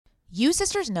You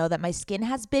sisters know that my skin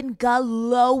has been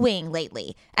glowing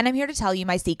lately, and I'm here to tell you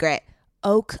my secret.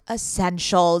 Oak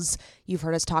Essentials. You've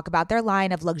heard us talk about their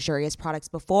line of luxurious products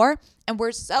before, and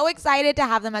we're so excited to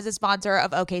have them as a sponsor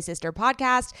of OK Sister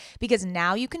Podcast because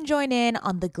now you can join in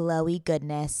on the glowy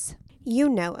goodness. You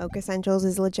know Oak Essentials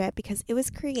is legit because it was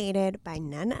created by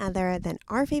none other than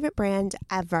our favorite brand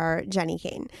ever, Jenni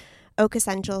Kayne. Oak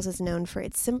Essentials is known for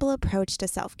its simple approach to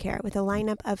self-care with a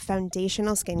lineup of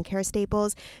foundational skincare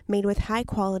staples made with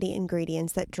high-quality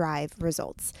ingredients that drive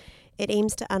results. It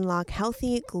aims to unlock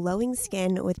healthy, glowing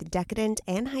skin with decadent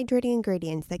and hydrating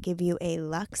ingredients that give you a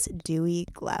luxe, dewy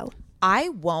glow. I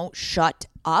won't shut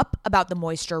up about the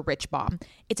Moisture Rich Balm.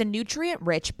 It's a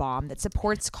nutrient-rich balm that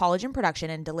supports collagen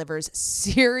production and delivers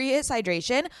serious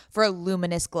hydration for a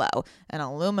luminous glow. And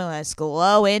a luminous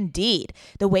glow indeed.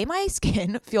 The way my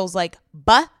skin feels like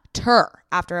butter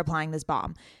after applying this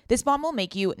balm. This balm will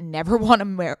make you never want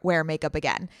to wear makeup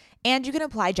again. And you can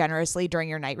apply generously during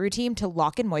your night routine to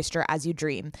lock in moisture as you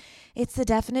dream. It's the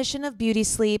definition of beauty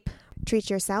sleep.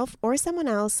 Treat yourself or someone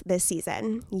else this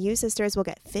season. You sisters will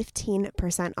get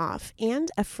 15% off and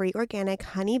a free organic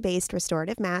honey-based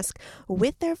restorative mask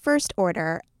with their first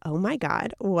order. Oh my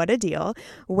God, what a deal.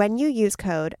 When you use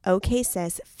code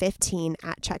OKSIS15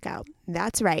 at checkout.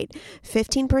 That's right,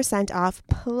 15% off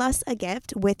plus a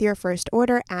gift with your first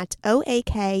order at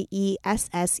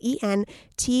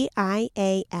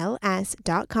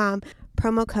OAKESSENTIALS.com.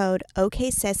 Promo code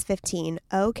OKSIS15,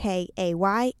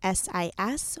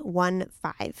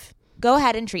 OKAYSIS15. Go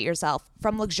ahead and treat yourself.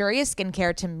 From luxurious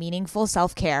skincare to meaningful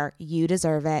self-care, you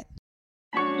deserve it.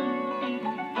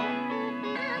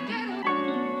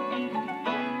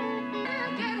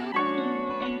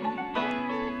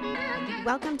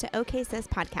 Welcome to OK Sis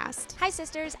Podcast. Hi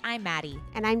sisters, I'm Maddie.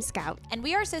 And I'm Scout. And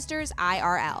we are sisters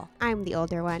IRL. I'm the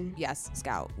older one. Yes,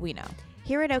 Scout, we know.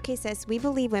 Here at OK Sis, we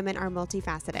believe women are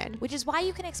multifaceted. Which is why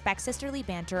you can expect sisterly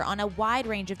banter on a wide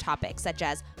range of topics such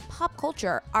as pop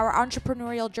culture, our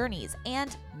entrepreneurial journeys,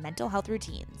 and mental health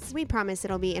routines. We promise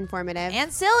it'll be informative.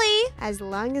 And silly. As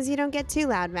long as you don't get too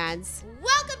loud, Mads.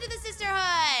 Welcome to the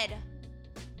sisterhood!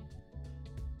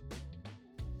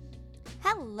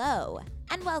 Hello,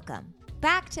 and welcome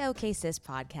back to OK Sis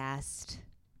Podcast.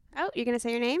 Oh, you're going to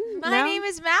say your name? My name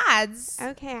is Mads.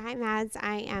 Okay, hi Mads.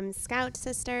 I am Scout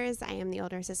Sisters. I am the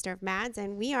older sister of Mads,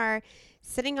 and we are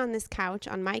sitting on this couch,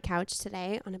 on my couch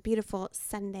today, on a beautiful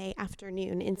Sunday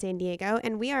afternoon in San Diego,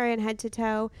 and we are in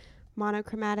head-to-toe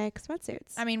monochromatic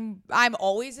sweatsuits. I mean, I'm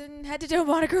always in head-to-toe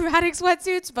monochromatic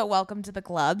sweatsuits, but welcome to the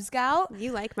club, Scout.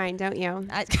 You like mine, don't you?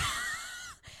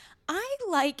 I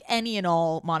like any and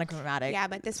all monochromatic. Yeah,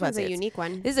 but this sweatsuits. one's a unique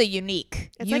one. This is a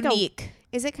unique. It's unique. Like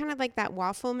is it kind of like that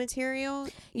waffle material?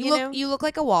 You look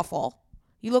like a waffle.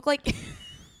 You look like.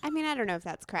 I mean, I don't know if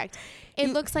that's correct.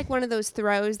 It looks like one of those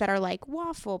throws that are like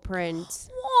waffle print.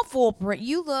 Waffle print.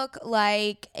 You look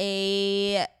like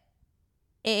a.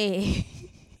 Okay.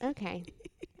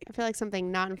 I feel like something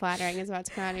non-flattering is about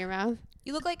to come out of your mouth.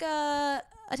 You look like a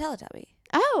Teletubby.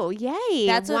 Oh, yay.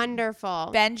 That's wonderful.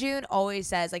 Ben June always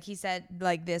says, like he said,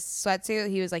 like this sweatsuit,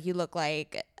 he was like, you look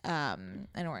like an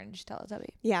orange Teletubby.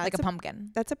 Yeah. Like a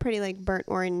pumpkin. That's a pretty like burnt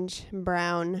orange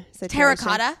brown situation.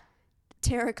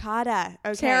 Terracotta.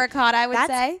 Okay. Terracotta, I would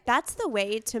say. That's the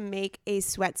way to make a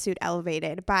sweatsuit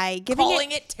elevated by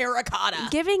calling it terracotta.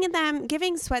 Giving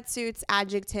sweatsuits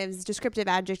adjectives, descriptive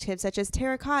adjectives such as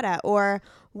terracotta or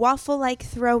waffle-like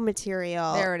throw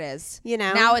material. There it is. You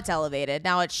know? Now it's elevated.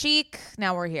 Now it's chic.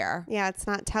 Now we're here. Yeah, it's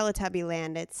not Teletubby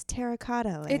land. It's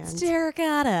terracotta land. It's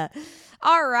terracotta.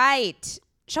 All right.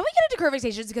 Shall we get into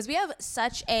conversations? Because we have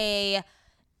such a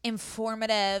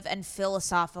informative and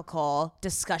philosophical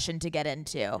discussion to get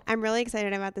into. I'm really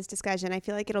excited about this discussion. I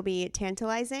feel like it'll be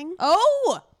tantalizing.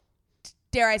 Oh,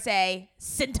 dare I say,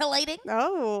 scintillating?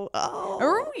 Oh.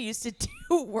 Remember we used to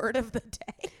do word of the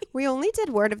day? We only did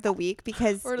word of the week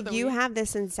because you week. have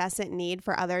this incessant need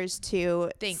for others to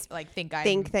think that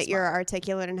smart. You're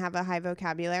articulate and have a high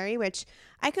vocabulary, which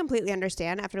I completely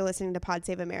understand after listening to Pod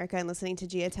Save America and listening to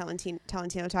Gia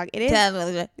Tolentino talk. It is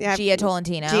Gia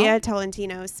Tolentino. Gia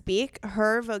Tolentino speak.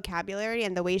 Her vocabulary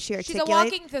and the way she articulates. She's a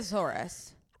walking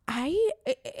thesaurus.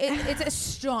 It's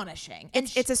astonishing.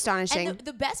 It's astonishing. And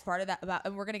the best part of that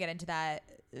and we're going to get into that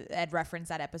and reference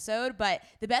that episode, but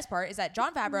the best part is that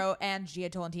Jon Favreau and Gia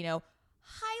Tolentino,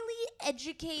 highly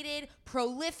educated,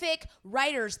 prolific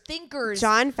writers, thinkers.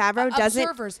 Jon Favreau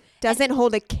doesn't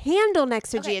hold a candle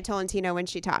next to Okay. Gia Tolentino when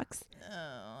she talks.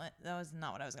 That was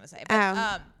not what I was going to say.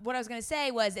 But what I was going to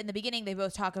say was in the beginning, they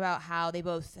both talk about how they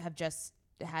both have just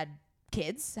had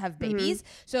kids, have babies.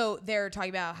 So they're talking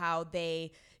about how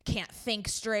they can't think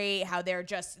straight, how they're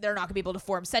not gonna be able to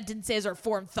form sentences or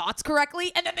form thoughts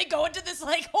correctly, and then they go into this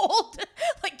like whole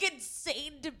like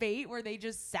insane debate where they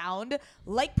just sound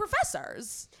like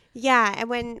professors. Yeah,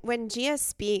 and when Gia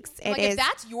speaks, it like is. If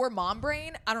that's your mom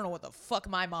brain, I don't know what the fuck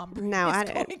my mom brain is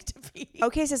going to be.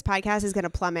 OK's podcast is going to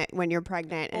plummet when you're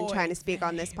pregnant and trying to speak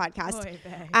on this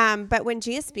podcast. But when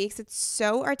Gia speaks, it's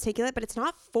so articulate, but it's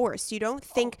not forced. You don't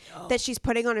think that she's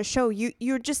putting on a show.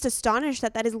 You're just astonished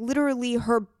that is literally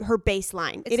her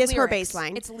baseline. It is her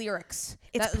baseline. It's lyrics.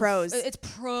 It's prose. It's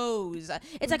prose.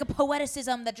 It's like a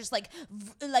poeticism that just like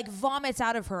vomits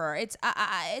out of her. It's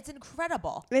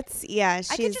incredible. I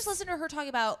could just listen to her talking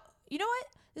about, you know what?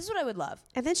 This is what I would love.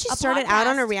 And then she started out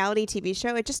on a reality TV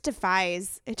show. It just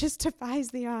defies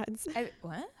the odds.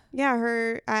 What? Yeah,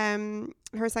 her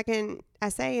second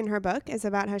essay in her book is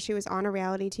about how she was on a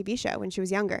reality TV show when she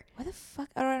was younger. What the fuck?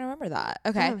 I don't remember that.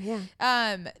 Okay. Oh,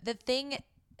 yeah. The thing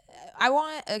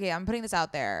I'm putting this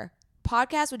out there.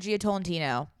 Podcast with Gia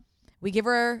Tolentino. We give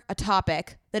her a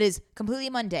topic that is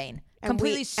completely mundane,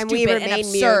 completely stupid and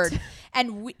absurd.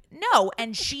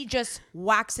 And she just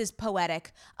waxes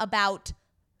poetic about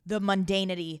the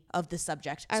mundanity of the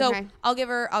subject. Okay. So I'll give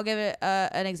it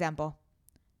an example.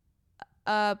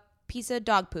 A piece of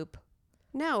dog poop.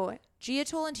 No. Gia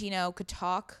Tolentino could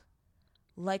talk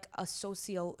like a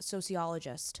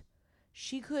sociologist.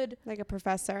 She could, like a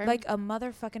professor, like a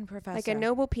motherfucking professor, like a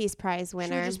Nobel Peace Prize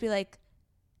winner. She would just be like,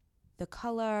 the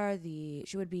color,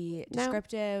 she would be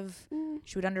descriptive.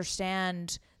 She would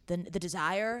understand the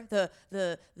desire,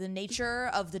 the nature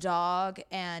of the dog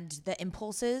and the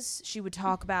impulses. She would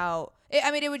talk about.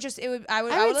 I would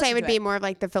say it would be more of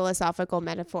like the philosophical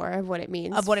metaphor of what it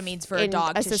means for a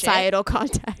dog a to societal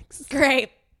context. Great.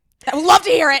 I would love to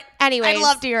hear it. Anyways, I'd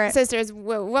love to hear it. Sisters,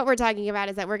 what we're talking about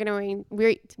is that we are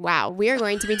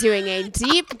going to be doing a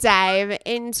deep dive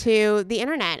into the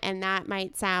internet, and that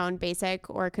might sound basic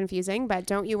or confusing, but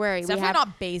don't you worry. It's definitely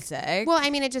not basic. Well,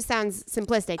 I mean, it just sounds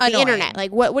simplistic. Annoying. The internet,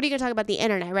 like what are you going to talk about the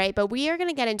internet, right? But we are going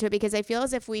to get into it because I feel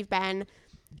as if we've been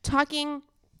talking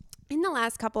in the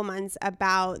last couple months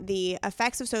about the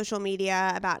effects of social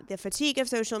media, about the fatigue of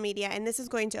social media, and this is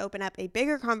going to open up a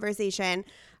bigger conversation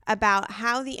about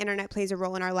how the internet plays a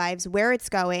role in our lives, where it's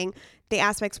going, the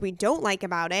aspects we don't like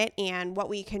about it, and what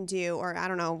we can do, or I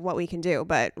don't know what we can do,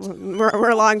 but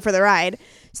we're along for the ride.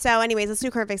 So anyways, let's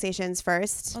do current fixations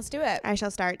first. Let's do it. I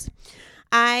shall start.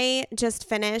 I just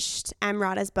finished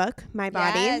Amrata's book, My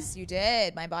Body. Yes, you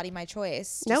did. My Body, My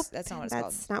Choice. Nope. That's not what it's called.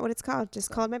 That's not what it's called.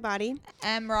 Just called My Body.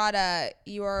 Amrata,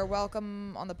 you are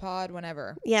welcome on the pod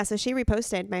whenever. Yeah, so she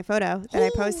reposted my photo that I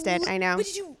posted. I know. But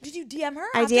did you DM her?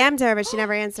 I DM'd her, but she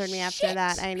never answered me after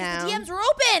that. I know. The DMs were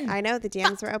open. I know the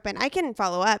DMs were open. I can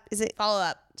follow up. Is it follow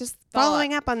up? Just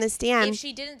following up on this DM. If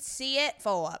she didn't see it,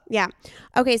 follow up. Yeah.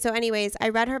 Okay, so anyways, I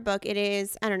read her book. It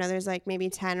is, I don't know, there's like maybe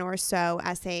 10 or so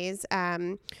essays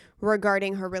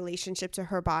regarding her relationship to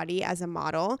her body as a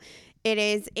model. It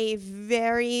is a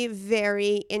very,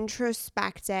 very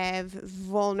introspective,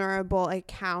 vulnerable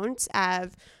account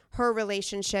of her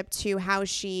relationship to how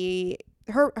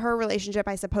her relationship,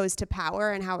 I suppose, to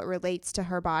power and how it relates to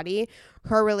her body,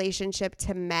 her relationship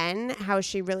to men, how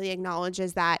she really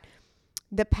acknowledges that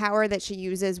the power that she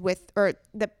uses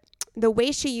the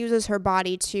way she uses her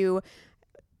body to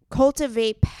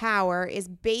cultivate power is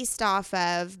based off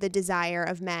of the desire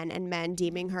of men and men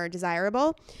deeming her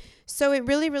desirable. So it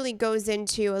really, really goes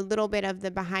into a little bit of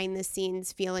the behind the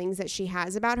scenes feelings that she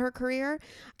has about her career.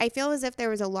 I feel as if there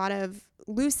was a lot of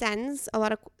loose ends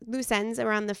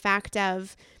around the fact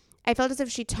of, I felt as if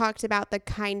she talked about the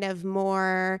kind of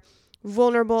more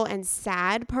vulnerable and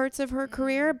sad parts of her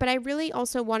career, but I really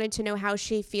also wanted to know how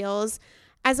she feels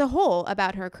as a whole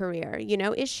about her career. You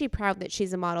know, is she proud that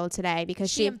she's a model today? Because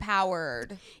is she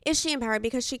empowered? Is she empowered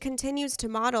because she continues to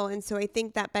model? And so I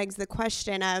think that begs the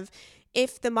question of,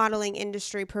 if the modeling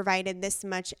industry provided this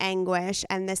much anguish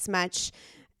and this much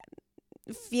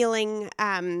feeling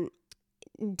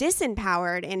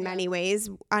disempowered in many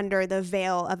ways under the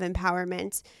veil of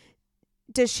empowerment,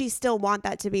 does she still want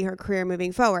that to be her career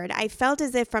moving forward? I felt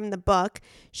as if from the book,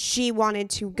 she wanted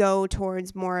to go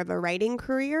towards more of a writing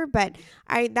career, but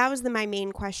that was my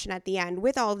main question at the end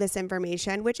with all this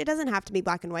information, which it doesn't have to be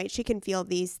black and white. She can feel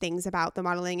these things about the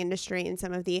modeling industry and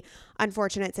some of the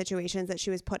unfortunate situations that she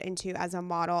was put into as a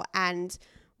model and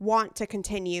want to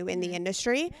continue in the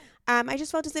industry. I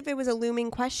just felt as if it was a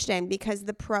looming question because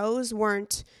the pros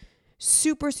weren't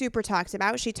super talked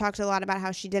about. She talked a lot about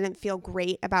how she didn't feel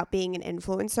great about being an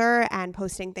influencer and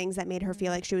posting things that made her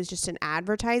feel like she was just an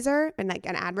advertiser and like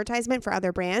an advertisement for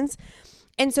other brands.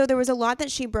 And so there was a lot that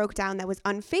she broke down that was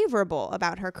unfavorable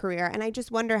about her career. And I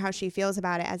just wonder how she feels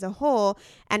about it as a whole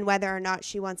and whether or not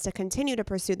she wants to continue to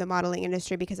pursue the modeling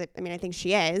industry, because I think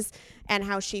she is, and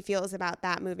how she feels about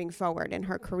that moving forward in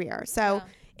her career. So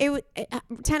it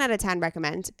 10 out of 10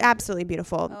 recommend. Absolutely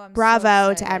beautiful.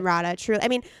 Bravo to Emrata. Truly. I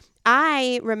mean,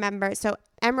 I remember, so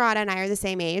Emrata and I are the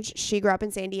same age. She grew up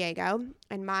in San Diego,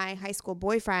 and my high school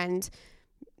boyfriend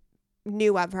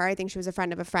knew of her. I think she was a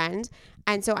friend of a friend.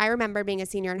 And so I remember being a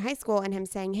senior in high school and him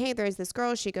saying, hey, there's this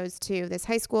girl, she goes to this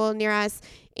high school near us,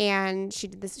 and she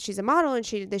did this, she's a model, and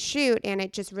she did this shoot, and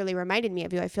it just really reminded me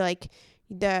of you. I feel like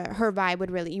her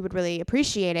vibe you would really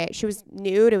appreciate it. She was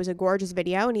nude. It was a gorgeous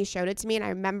video, and he showed it to me, and I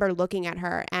remember looking at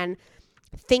her and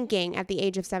thinking at the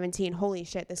age of 17, holy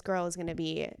shit, this girl is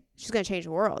she's going to change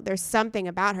the world. There's something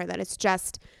about her that it's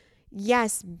just,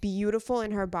 yes, beautiful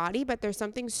in her body, but there's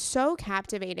something so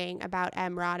captivating about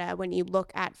Emrata when you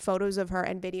look at photos of her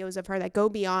and videos of her that go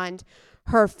beyond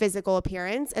her physical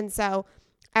appearance. And so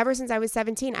ever since I was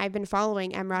 17, I've been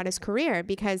following Emrata's career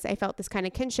because I felt this kind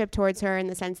of kinship towards her in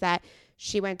the sense that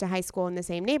she went to high school in the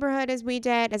same neighborhood as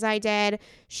I did.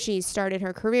 She started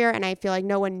her career, and I feel like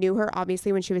no one knew her,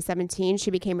 obviously, when she was 17.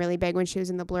 She became really big when she was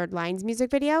in the Blurred Lines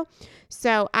music video.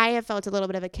 So I have felt a little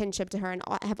bit of a kinship to her and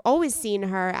have always seen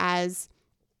her as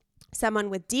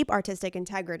someone with deep artistic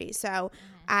integrity. So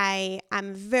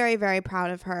I'm very, very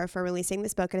proud of her for releasing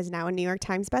this book. It is now a New York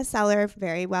Times bestseller,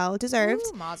 very well deserved.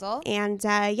 Ooh, mazel. And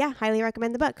highly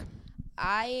recommend the book.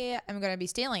 I am going to be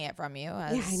stealing it from you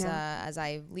as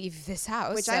I leave this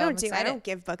house. Which I don't do. I don't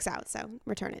give books out, so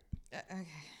return it. Okay.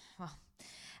 Well,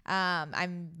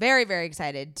 I'm very, very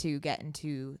excited to get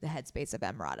into the headspace of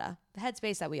Emrata. The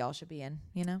headspace that we all should be in,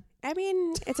 you know? I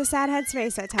mean, it's a sad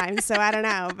headspace at times, so I don't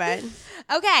know, but...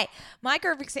 Okay. My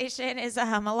curve fixation is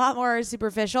a lot more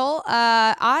superficial.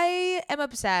 I am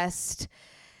obsessed...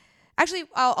 Actually,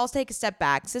 I'll take a step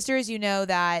back. Sisters, you know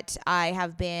that I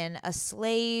have been a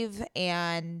slave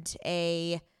and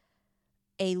a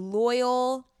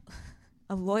loyal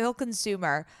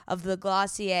consumer of the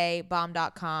Glossier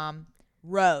Bomb.com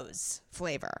rose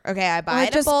flavor. Okay, I buy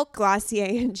it in bulk. Glossier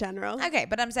in general. Okay,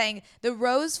 but I'm saying the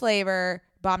rose flavor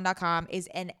Bomb.com is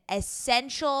an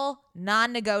essential,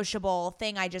 non-negotiable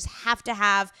thing I just have to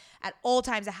have at all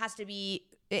times. It has to be,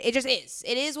 it just is.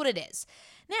 It is what it is.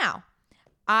 Now,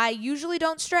 I usually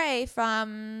don't stray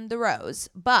from the rose,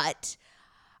 but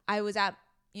I was at,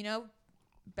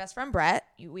 best friend Brett.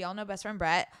 We all know best friend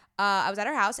Brett. I was at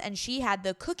her house, and she had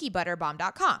the cookie butter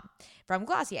bomb.com from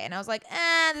Glossier. And I was like,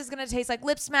 this is going to taste like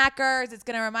lip smackers. It's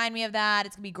going to remind me of that.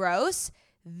 It's going to be gross.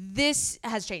 This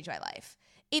has changed my life.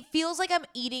 It feels like I'm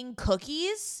eating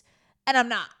cookies, and I'm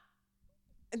not.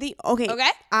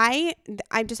 Okay. I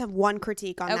just have one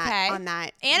critique on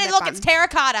that. And look, it's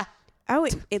terracotta. Oh,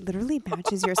 it literally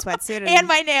matches your sweatsuit. And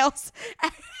my nails. Oh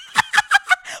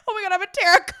my God, I'm a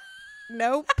terracotta.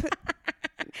 Nope.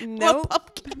 A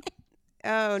pumpkin.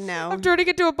 Oh, no. I'm turning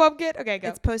into a pumpkin. Okay, go.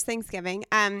 It's post-Thanksgiving.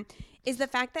 Is the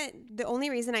fact that the only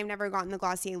reason I've never gotten the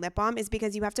Glossier lip balm is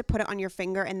because you have to put it on your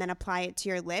finger and then apply it to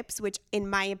your lips, which in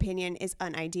my opinion is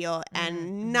unideal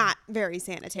and not very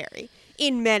sanitary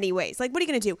in many ways. Like, what are you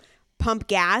going to do? Pump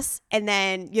gas and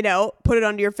then, put it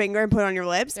under your finger and put it on your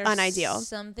lips? There's unideal.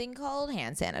 Something called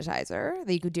hand sanitizer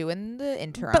that you could do in the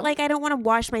interim. But I don't want to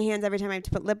wash my hands every time I have to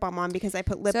put lip balm on because I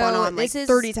put lip balm on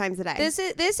 30 times a day. This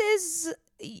is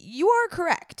you are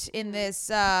correct in this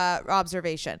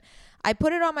observation. I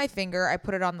put it on my finger, I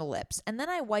put it on the lips, and then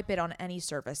I wipe it on any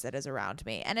surface that is around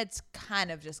me, and it's kind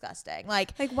of disgusting.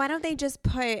 Like why don't they just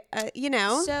put,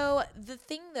 So the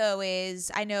thing though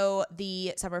is, I know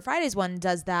the Summer Fridays one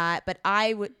does that, but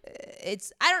I don't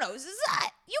know.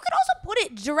 You could also put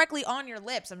it directly on your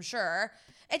lips, I'm sure.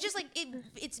 It's just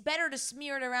it's better to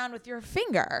smear it around with your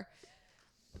finger.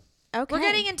 Okay. We're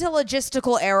getting into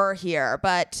logistical error here,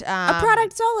 but a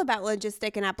product's all about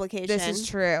logistic and application. This is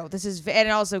true.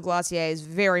 And also Glossier is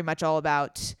very much all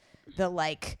about the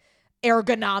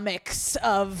ergonomics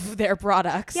of their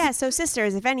products. Yeah. So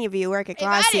sisters, if any of you work at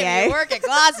Glossier, let us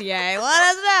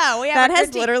know. That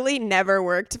has literally never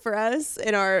worked for us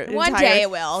in our one day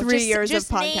it will. 3 years of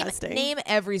podcasting. Name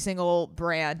every single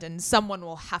brand, and someone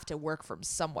will have to work from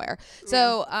somewhere.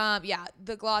 So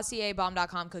the Glossier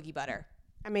Bomb.com cookie butter.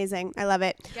 Amazing. I love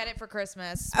it. Get it for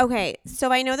Christmas. Okay.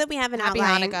 So I know that we have an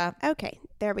outline. Happy Hanukkah. Okay.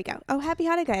 There we go. Oh, happy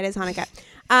Hanukkah. It is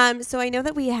Hanukkah. So I know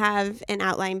that we have an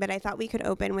outline, but I thought we could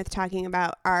open with talking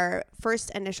about our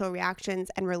first initial reactions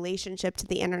and relationship to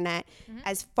the internet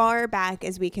as far back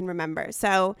as we can remember.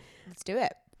 So let's do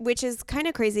it. which is kind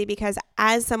of crazy because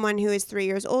as someone who is 3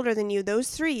 years older than you, those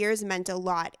 3 years meant a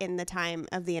lot in the time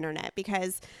of the internet,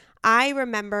 because I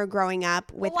remember growing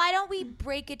up with... Well, why don't we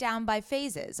break it down by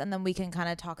phases and then we can kind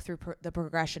of talk through the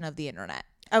progression of the internet.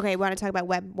 Okay, want to talk about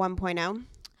Web 1.0?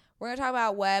 We're going to talk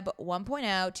about Web 1.0,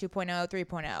 2.0,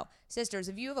 3.0. Sisters,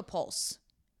 if you have a pulse,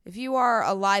 if you are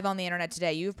alive on the internet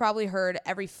today, you've probably heard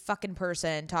every fucking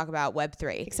person talk about Web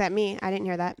 3. Except me. I didn't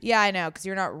hear that. Yeah, I know, because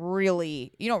you don't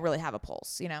really have a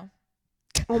pulse, you know?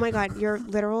 Oh my God, your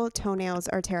literal toenails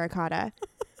are terracotta.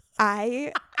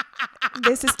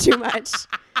 This is too much.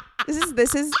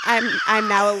 This is I'm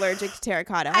now allergic to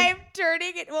terracotta. I'm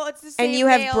turning it. Well, it's the same. And you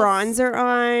have nails. bronzer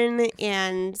on,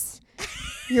 and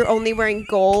you're only wearing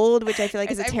gold, which I feel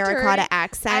like is a terracotta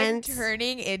accent. I'm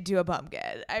turning into a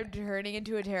pumpkin. I'm turning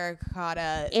into a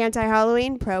terracotta.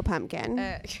 Anti-Halloween, pro-pumpkin.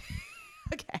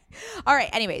 Okay. All right.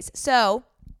 Anyways, so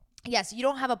yes, you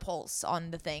don't have a pulse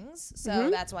on the things, so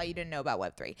that's why you didn't know about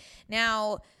Web3.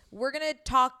 Now we're gonna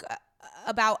talk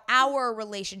about our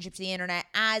relationship to the internet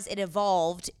as it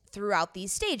evolved throughout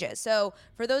these stages. So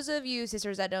for those of you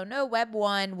sisters that don't know, Web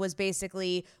 1 was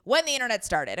basically when the internet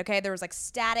started, okay? There was like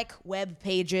static web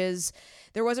pages.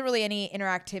 There wasn't really any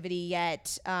interactivity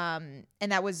yet. And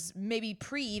that was maybe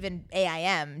pre even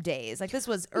AIM days. Like this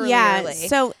was early.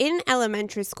 So in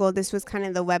elementary school, this was kind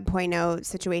of the Web 1.0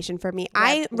 situation for me.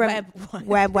 Web 1.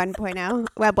 Web 1.0.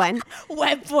 Web 1.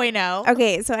 Web 1.0.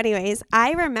 Okay, so anyways,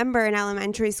 I remember in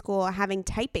elementary school having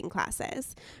typing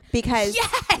classes because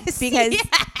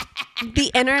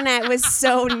the internet was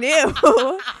so new.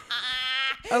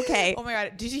 Okay. Oh my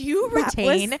God. Did you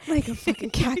retain that was like a fucking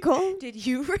cackle? Did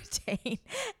you retain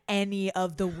any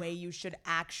of the way you should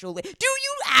actually? Do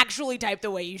you actually type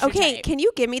the way you should? Okay, type? can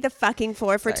you give me the fucking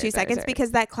floor for 2 seconds? Sorry.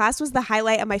 Because that class was the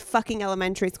highlight of my fucking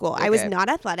elementary school. Okay. I was not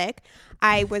athletic.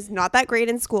 I was not that great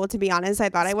in school, to be honest. I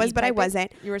thought I was, but I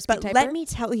wasn't. You were a speed But typer? let me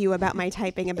tell you about my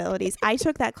typing abilities. I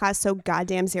took that class so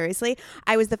goddamn seriously.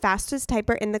 I was the fastest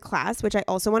typer in the class, which I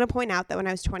also want to point out that when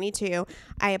I was 22,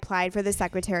 I applied for the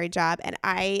secretary job, and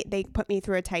they put me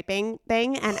through a typing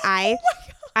thing, and I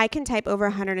can type over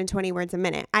 120 words a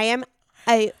minute. I am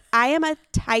a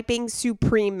typing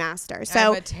supreme master.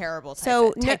 So I'm a terrible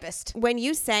typist. When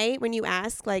you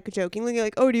ask like jokingly, you're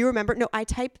like, oh, do you remember? No, I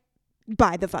type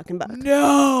by the fucking book.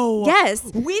 No. Yes.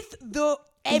 With the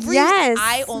Yes.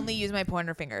 I only use my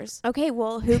pointer fingers. Okay,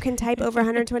 well, who can type over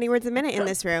 120 words a minute in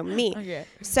this room? Me. Okay.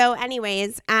 So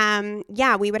anyways,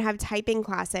 we would have typing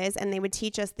classes, and they would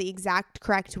teach us the exact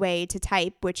correct way to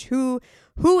type, which who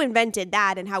invented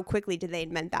that and how quickly did they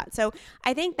invent that? So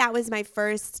I think that was my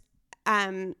first,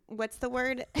 what's the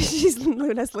word?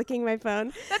 Luna's licking my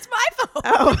phone. That's my phone.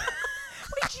 Oh.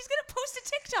 Wait, she's going to post a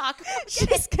TikTok.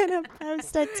 She's going to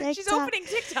post a TikTok. She's opening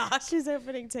TikTok. She's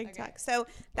opening TikTok. Okay. So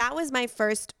that was my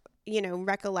first,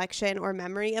 recollection or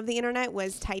memory of the internet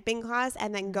was typing class,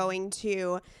 and then going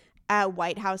to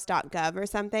whitehouse.gov or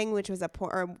something, which was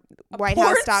or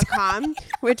whitehouse.com,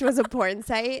 which was a porn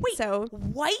site. Wait, so I thought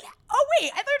you were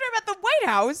talking about the White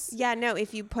House. Yeah, no,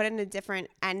 if you put in a different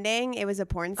ending, it was a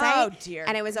porn site. Oh, dear.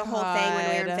 And it was a whole thing when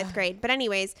we were in 5th grade. But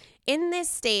anyways, in this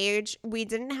stage, we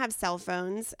didn't have cell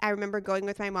phones. I remember going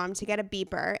with my mom to get a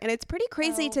beeper. And it's pretty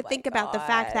crazy to think about the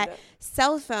fact that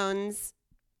cell phones,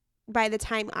 by the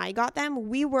time I got them,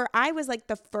 I was like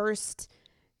the first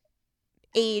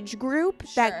age group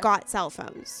that got cell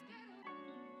phones.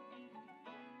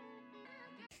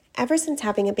 Ever since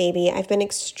having a baby, I've been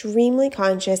extremely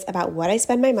conscious about what I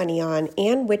spend my money on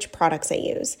and which products I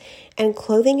use. And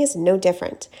clothing is no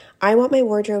different. I want my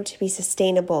wardrobe to be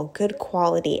sustainable, good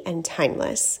quality, and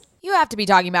timeless. You have to be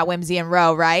talking about Whimsy and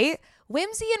Row, right?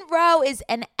 Whimsy and Row is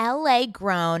an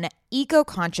LA-grown,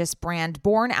 eco-conscious brand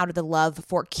born out of the love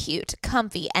for cute,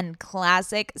 comfy, and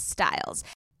classic styles.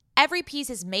 Every piece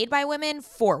is made by women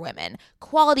for women.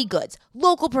 Quality goods,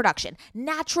 local production,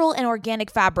 natural and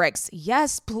organic fabrics.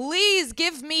 Yes, please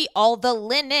give me all the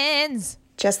linens.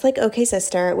 Just like OK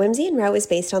Sister, Whimsy and Row is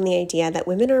based on the idea that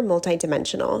women are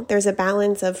multidimensional. There's a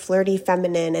balance of flirty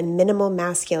feminine and minimal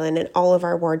masculine in all of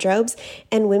our wardrobes,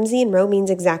 and Whimsy and Row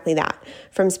means exactly that.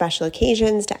 From special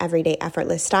occasions to everyday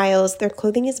effortless styles, their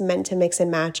clothing is meant to mix and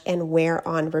match and wear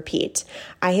on repeat.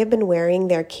 I have been wearing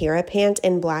their Kira pant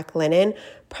in black linen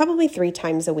probably 3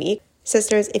 times a week.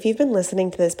 Sisters, if you've been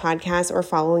listening to this podcast or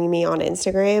following me on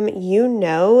Instagram, you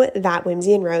know that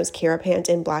Whimsy and Row's Kira pant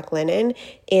in black linen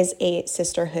is a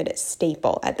sisterhood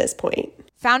staple at this point.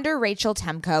 Founder Rachel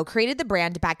Temko created the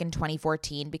brand back in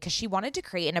 2014 because she wanted to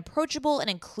create an approachable and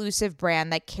inclusive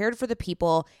brand that cared for the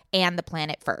people and the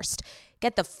planet first.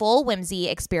 Get the full Whimsy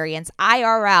experience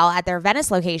IRL at their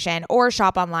Venice location or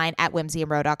shop online at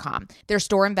whimsyandrow.com. Their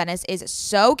store in Venice is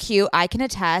so cute, I can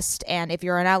attest, and if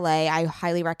you're in LA, I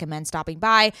highly recommend stopping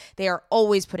by. They are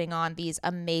always putting on these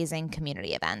amazing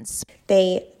community events.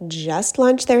 They just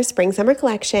launched their spring-summer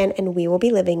collection, and we will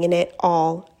be living in it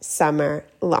all summer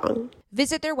long.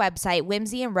 Visit their website,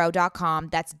 whimsyandrow.com.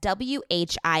 That's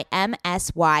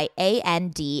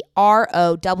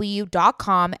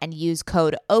WHIMSYANDROW.com and use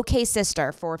code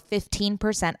OKSister for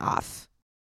 15% off.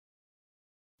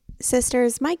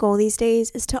 Sisters, my goal these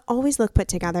days is to always look put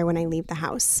together when I leave the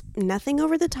house. Nothing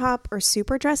over the top or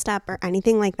super dressed up or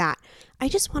anything like that. I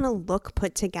just want to look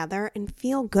put together and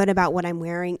feel good about what I'm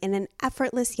wearing in an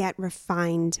effortless yet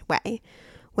refined way.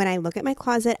 When I look at my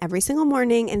closet every single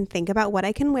morning and think about what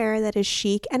I can wear that is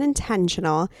chic and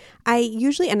intentional, I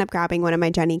usually end up grabbing one of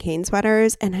my Jenni Kayne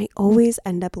sweaters, and I always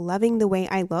end up loving the way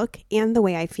I look and the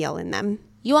way I feel in them.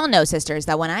 You all know, sisters,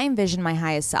 that when I envision my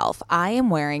highest self, I am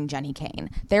wearing Jenni Kayne.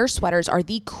 Their sweaters are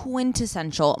the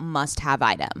quintessential must-have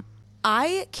item.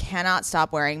 I cannot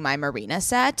stop wearing my Marina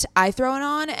set. I throw it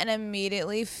on and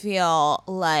immediately feel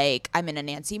like I'm in a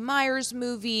Nancy Meyers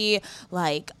movie,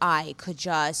 like I could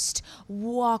just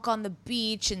walk on the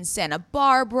beach in Santa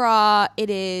Barbara. It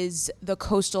is the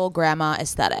coastal grandma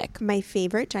aesthetic. My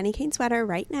favorite Jenni Kayne sweater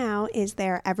right now is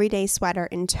their everyday sweater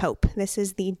in taupe. This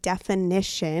is the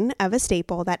definition of a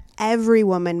staple that every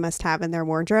woman must have in their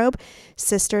wardrobe.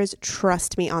 Sisters,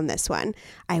 trust me on this one.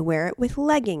 I wear it with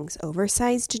leggings,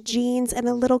 oversized jeans, and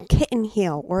a little kitten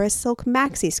heel or a silk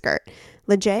maxi skirt.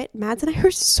 Legit, Mads and I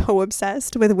are so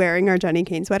obsessed with wearing our Jenni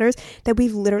Kayne sweaters that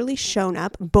we've literally shown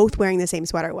up both wearing the same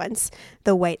sweater once.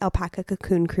 The white alpaca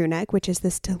cocoon crew neck, which is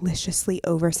this deliciously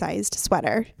oversized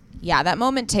sweater. Yeah, that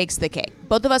moment takes the cake.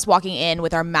 Both of us walking in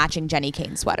with our matching Jenni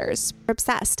Kayne sweaters. We're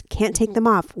obsessed. Can't take them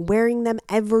off. Wearing them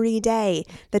every day.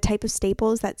 The type of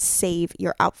staples that save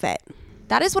your outfit.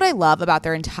 That is what I love about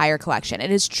their entire collection.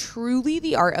 It is truly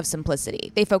the art of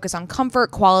simplicity. They focus on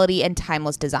comfort, quality, and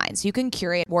timeless design, so you can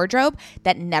curate a wardrobe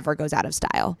that never goes out of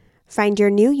style. Find your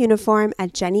new uniform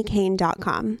at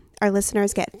JenniKayne.com. Our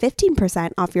listeners get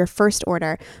 15% off your first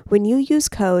order when you use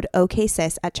code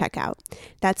OKSIS at checkout.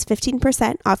 That's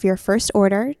 15% off your first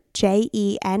order,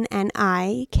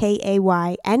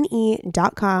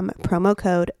 JenniKayne.com, promo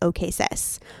code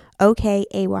OKSIS.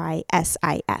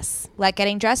 OKAYSIS. Let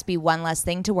getting dressed be one less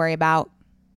thing to worry about.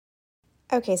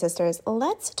 Okay, sisters,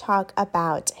 let's talk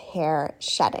about hair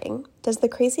shedding. Does the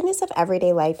craziness of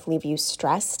everyday life leave you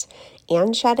stressed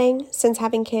and shedding? Since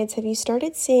having kids, have you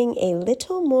started seeing a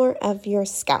little more of your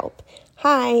scalp?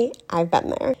 Hi, I've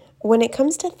been there. When it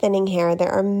comes to thinning hair,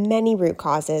 there are many root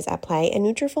causes at play, and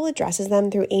Nutrafol addresses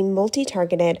them through a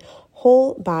multi-targeted,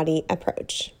 whole-body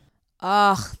approach.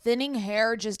 Ugh, thinning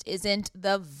hair just isn't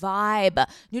the vibe.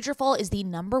 Nutrafol is the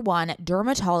 #1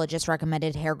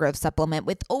 dermatologist-recommended hair growth supplement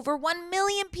with over 1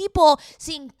 million people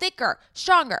seeing thicker,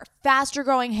 stronger,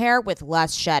 faster-growing hair with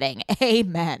less shedding.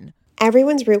 Amen.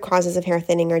 Everyone's root causes of hair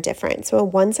thinning are different, so a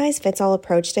one-size-fits-all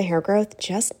approach to hair growth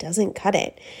just doesn't cut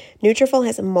it. Nutrafol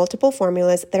has multiple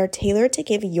formulas that are tailored to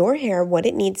give your hair what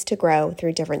it needs to grow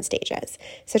through different stages,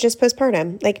 such as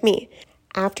postpartum, like me.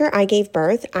 After I gave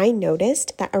birth, I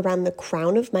noticed that around the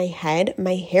crown of my head,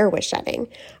 my hair was shedding.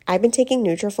 I've been taking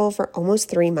Nutrafol for almost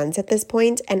 3 months at this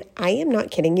point, and I am not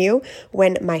kidding you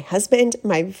when my husband,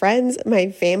 my friends,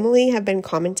 my family have been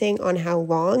commenting on how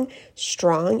long,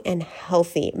 strong, and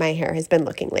healthy my hair has been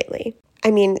looking lately. I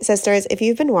mean, sisters, if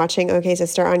you've been watching OK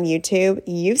Sister on YouTube,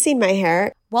 you've seen my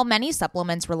hair. While many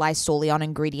supplements rely solely on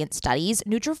ingredient studies,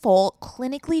 Nutrafol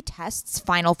clinically tests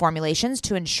final formulations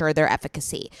to ensure their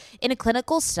efficacy. In a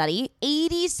clinical study,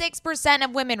 86%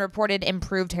 of women reported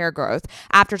improved hair growth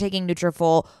after taking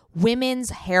Nutrafol women's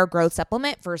hair growth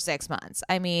supplement for 6 months.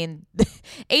 I mean,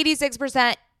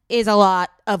 86% is a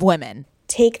lot of women.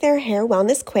 Take their hair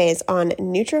wellness quiz on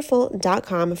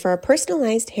Nutrafol.com for a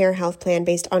personalized hair health plan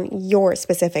based on your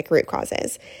specific root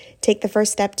causes. Take the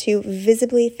first step to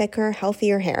visibly thicker,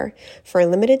 healthier hair. For a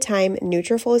limited time,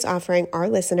 Nutrafol is offering our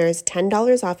listeners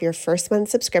 $10 off your first month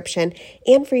subscription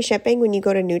and free shipping when you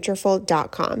go to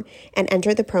Nutrafol.com and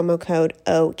enter the promo code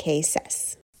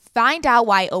OKSIS. Find out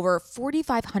why over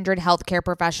 4,500 healthcare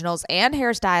professionals and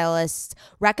hairstylists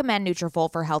recommend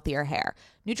Nutrafol for healthier hair.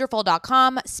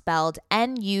 Nutrafol.com, spelled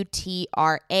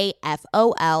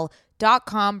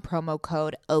Nutrafol.com, promo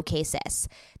code OKSIS.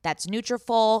 That's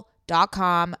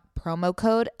Nutrafol.com, promo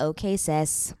code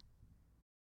OKSIS.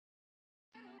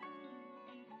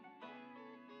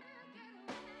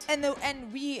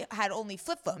 And we had only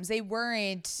flip phones. They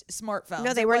weren't smartphones.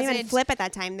 No, they weren't even flip at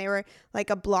that time. They were like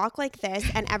a block like this,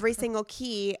 and every single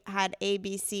key had A,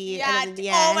 B, C. Yeah. And then the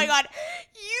Oh end. my God.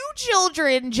 You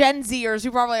children, Gen Zers,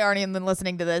 who probably aren't even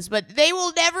listening to this, but they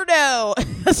will never know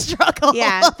the struggle.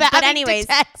 Yeah, of but having anyways,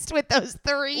 to text with those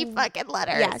 3 fucking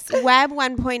letters. Yes, Web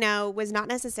 1.0 was not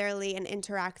necessarily an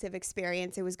interactive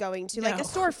experience. It was going to like a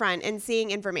storefront and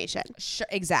seeing information. Sure,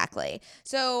 exactly.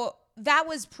 So that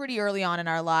was pretty early on in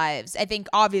our lives. I think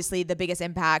obviously the biggest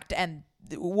impact and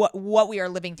what we are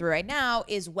living through right now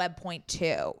is Web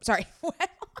 2.0. Sorry.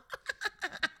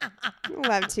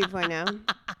 Web 2.0.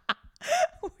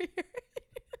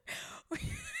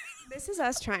 This is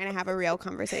us trying to have a real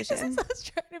conversation. This is us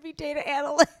trying to be data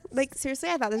analysts. Like, seriously,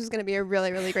 I thought this was going to be a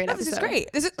really, really great episode. This is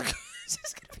great. This is going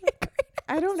to be a great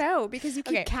I don't know, because you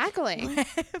keep cackling.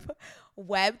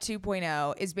 Web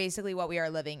 2.0 is basically what we are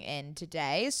living in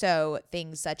today. So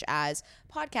things such as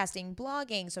podcasting,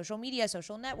 blogging, social media,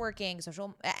 social networking,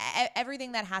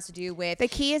 everything that has to do with. The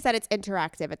key is that it's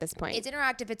interactive at this point. It's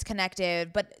interactive, it's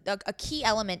connected, but a key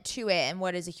element to it, and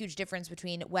what is a huge difference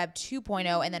between Web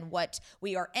 2.0 and then what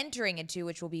we are entering into,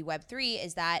 which will be Web 3,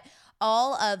 is that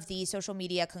all of the social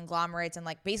media conglomerates and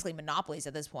like basically monopolies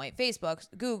at this point, Facebook,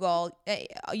 Google,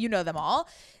 you know them all,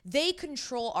 they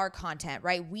control our content,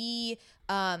 right? We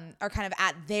are kind of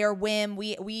at their whim.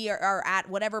 We are at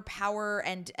whatever power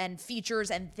and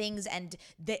features and things, and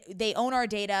they own our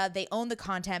data. They own the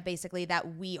content basically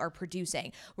that we are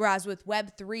producing. Whereas with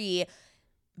Web 3,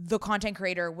 the content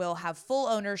creator will have full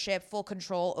ownership, full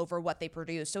control over what they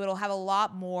produce. So it'll have a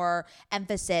lot more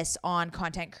emphasis on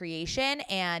content creation,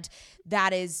 and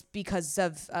that is because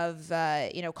of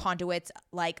conduits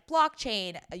like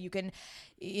blockchain. You can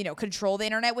control the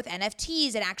internet with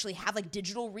NFTs and actually have like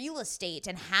digital real estate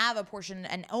and have a portion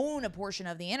and own a portion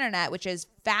of the internet, which is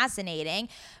fascinating.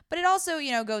 But it also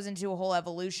goes into a whole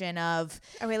evolution of.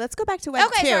 Okay, let's go back to Web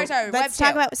 2. Sorry. Let's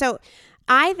talk about. So,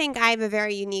 I think I have a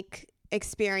very unique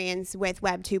experience with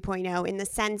Web 2.0 in the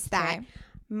sense that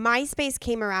MySpace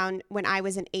came around when I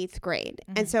was in 8th grade.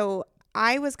 Mm-hmm. And so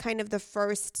I was kind of the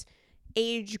first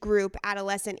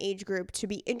adolescent age group to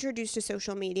be introduced to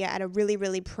social media at a really,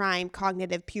 really prime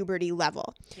cognitive puberty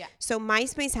level. Yeah. So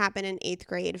MySpace happened in 8th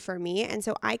grade for me. And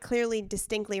so I clearly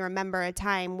distinctly remember a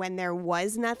time when there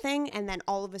was nothing, and then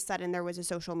all of a sudden there was a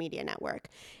social media network.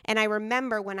 And I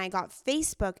remember when I got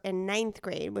Facebook in 9th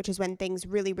grade, which is when things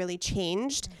really, really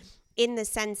changed. Mm-hmm. In the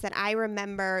sense that I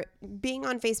remember being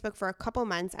on Facebook for a couple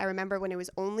months. I remember when it was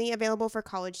only available for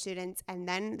college students, and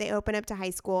then they opened up to high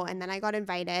school, and then I got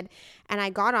invited, and I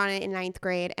got on it in 9th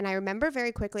grade. And I remember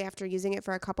very quickly after using it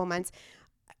for a couple months,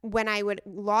 when I would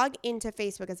log into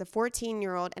Facebook as a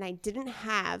 14-year-old and I didn't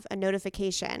have a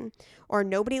notification, or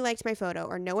nobody liked my photo,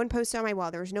 or no one posted on my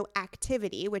wall, there was no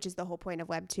activity, which is the whole point of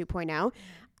Web 2.0,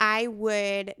 I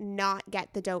would not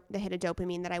get the hit of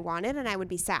dopamine that I wanted, and I would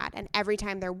be sad. And every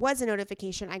time there was a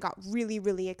notification, I got really,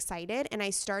 really excited, and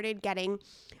I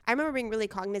remember being really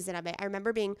cognizant of it. I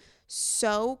remember being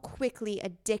so quickly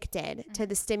addicted to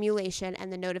the stimulation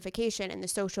and the notification and the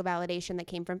social validation that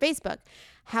came from Facebook.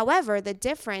 However, the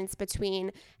difference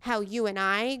between how you and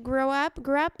I grew up,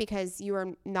 because you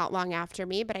were not long after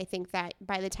me, but I think that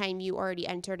by the time you already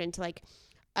entered into like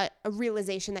a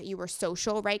realization that you were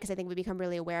social, right? Because I think we become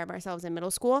really aware of ourselves in middle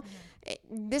school.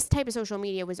 Mm-hmm. This type of social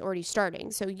media was already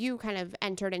starting. So you kind of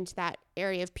entered into that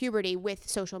area of puberty with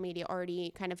social media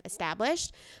already kind of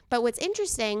established. But what's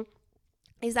interesting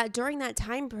is that during that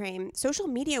time frame, social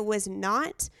media was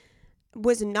not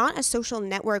a social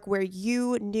network where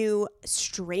you knew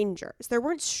strangers. There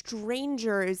weren't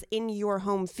strangers in your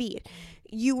home feed.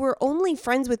 You were only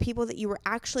friends with people that you were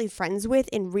actually friends with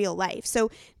in real life.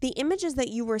 So the images that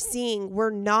you were seeing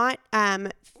were not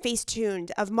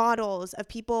face-tuned of models, of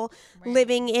people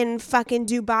living in fucking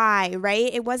Dubai,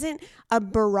 right? It wasn't a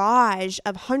barrage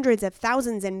of hundreds of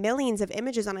thousands and millions of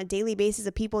images on a daily basis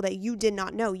of people that you did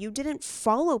not know. You didn't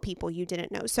follow people you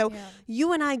didn't know. So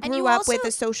you and I grew up with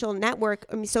a social network,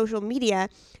 social media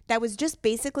that was just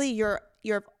basically your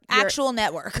actual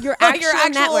network, your actual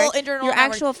network, your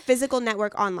actual physical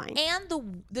network online. And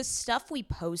the stuff we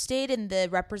posted and the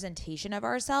representation of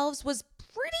ourselves was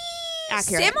pretty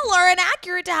accurate. Similar and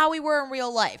accurate to how we were in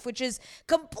real life, which is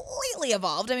completely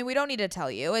evolved. I mean, we don't need to tell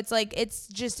you. It's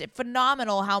just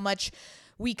phenomenal how much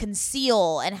we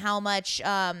conceal and how much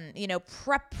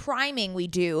priming we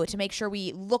do to make sure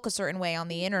we look a certain way on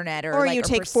the internet, or like, you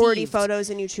take 40 photos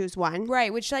and you choose one.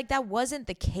 Right, which like that wasn't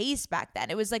the case back then.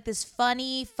 It was like this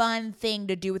funny, fun thing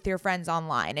to do with your friends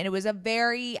online, and it was a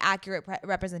very accurate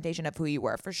representation of who you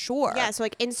were, for sure. Yeah, so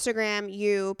like Instagram,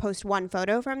 you post one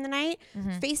photo from the night.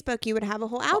 Facebook, you would have a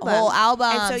whole album.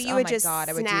 And so you would just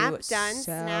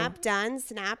snap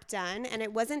done. And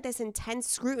it wasn't this intense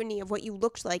scrutiny of what you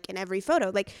looked like in every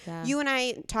photo. Like you and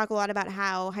I talk a lot about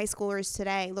how high schoolers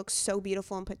today look so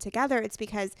beautiful and put together. It's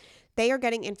because they are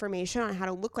getting information on how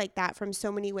to look like that from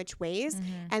so many which ways.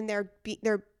 And they're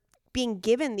being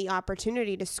given the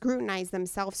opportunity to scrutinize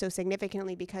themselves so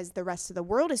significantly because the rest of the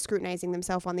world is scrutinizing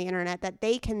themselves on the internet, that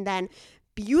they can then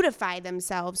beautify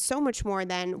themselves so much more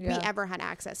than we ever had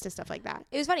access to stuff like that.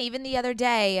 It was funny. Even the other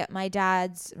day,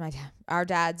 our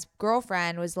dad's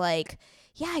girlfriend was like,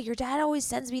 yeah, your dad always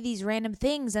sends me these random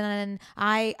things. And then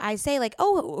I say like,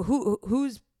 oh, who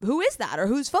is that? Or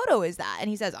whose photo is that? And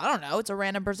he says, I don't know. It's a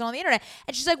random person on the internet.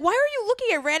 And she's like, why are you looking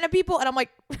at random people? And I'm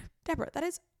like, Deborah, that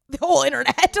is the whole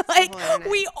internet. Like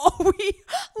we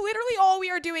literally all we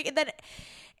are doing. And then,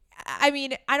 I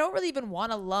mean, I don't really even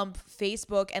want to lump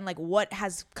Facebook and like what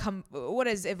has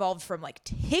evolved from like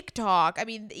TikTok. I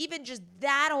mean, even just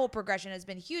that whole progression has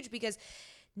been huge, because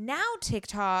now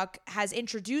TikTok has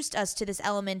introduced us to this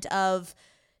element of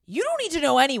you don't need to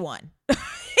know anyone.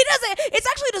 It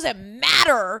actually doesn't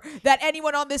matter that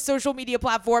anyone on this social media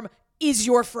platform is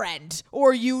your friend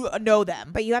or you know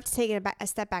them. But you have to take it a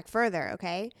step back further,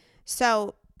 okay?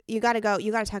 So you got to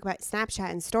talk about Snapchat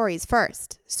and stories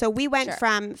first. So we went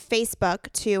from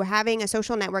Facebook to having a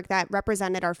social network that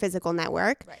represented our physical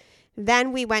network. Right.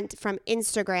 Then we went from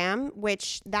Instagram,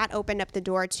 which that opened up the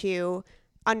door to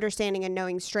understanding and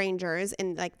knowing strangers,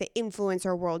 and like the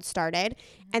influencer world started.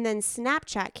 And then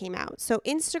Snapchat came out. So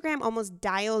Instagram almost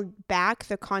dialed back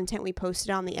the content we posted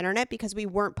on the internet because we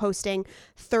weren't posting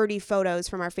 30 photos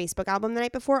from our Facebook album the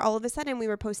night before. All of a sudden we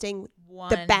were posting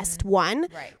the best one,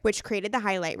 which created the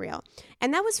highlight reel.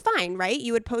 And that was fine, right?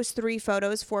 You would post 4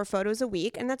 photos a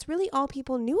week, and that's really all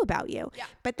people knew about you. Yeah.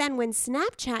 But then when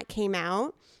Snapchat came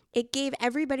out, it gave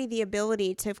everybody the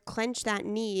ability to clench that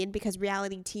need, because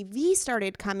reality TV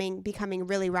started becoming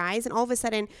really rise. And all of a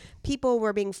sudden, people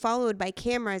were being followed by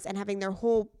cameras and having their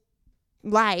whole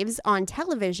lives on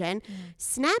television.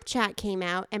 Snapchat came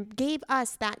out and gave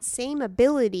us that same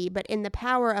ability, but in the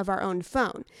power of our own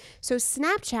phone. So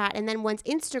Snapchat, and then once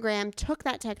Instagram took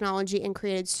that technology and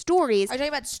created stories. Are you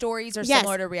talking about stories or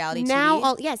similar to reality TV?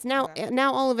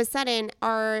 Now all of a sudden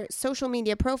our social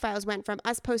media profiles went from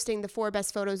us posting the 4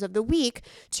 best photos of the week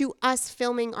to us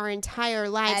filming our entire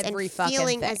lives and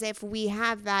feeling as if we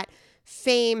have that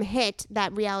fame hit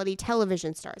that reality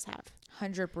television stars have.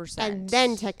 100%. And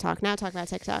then TikTok. Now talk about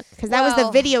TikTok, because that was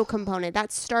the video component.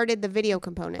 That started the video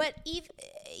component. But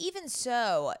even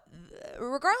so,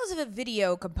 regardless of a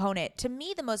video component, to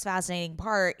me the most fascinating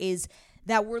part is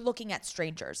that we're looking at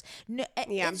strangers.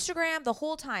 Instagram the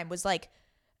whole time was like,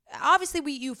 obviously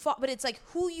but it's like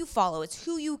who you follow, it's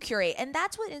who you curate. And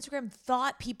that's what Instagram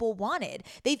thought people wanted.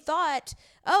 They thought,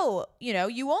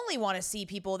 you only want to see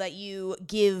people that you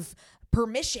give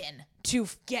permission to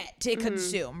get to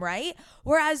consume, right?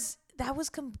 Whereas that was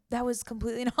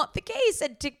completely not the case,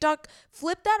 and TikTok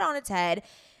flipped that on its head.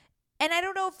 And I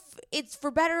don't know if it's for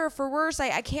better or for worse.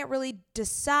 I can't really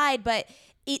decide, but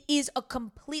it is a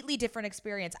completely different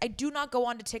experience. I do not go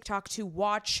onto TikTok to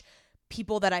watch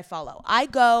people that I follow. I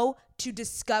go to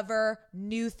discover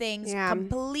new things,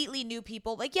 completely new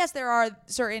people. Like, yes, there are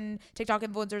certain TikTok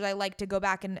influencers I like to go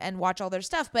back and watch all their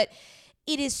stuff, but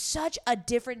it is such a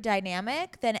different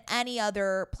dynamic than any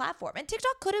other platform. And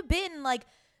TikTok could have been like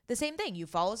the same thing. You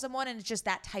follow someone and it's just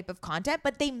that type of content,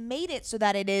 but they made it so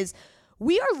that it is,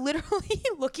 we are literally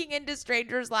looking into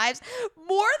strangers' lives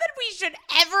more than we should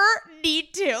ever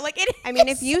need to.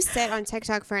 If you sit on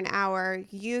TikTok for an hour,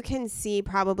 you can see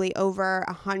probably way over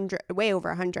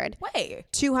 100.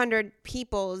 200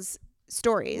 people's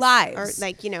stories, lives, or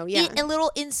a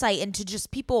little insight into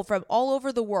just people from all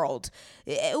over the world.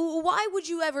 Why would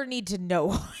you ever need to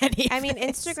know any of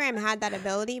this? Instagram had that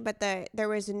ability, but there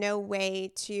was no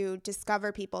way to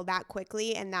discover people that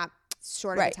quickly and that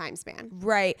short of a time span.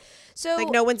 Right. So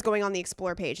no one's going on the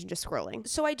explore page and just scrolling.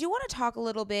 So I do want to talk a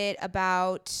little bit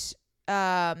about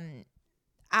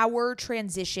our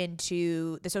transition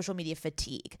to the social media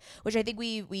fatigue, which I think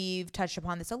we've touched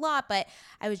upon this a lot, but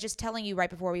I was just telling you right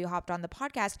before we hopped on the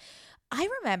podcast, I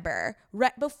remember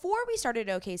before we started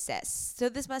OK Sis, so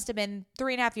this must have been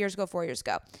 3.5 years ago, 4 years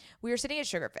ago, we were sitting at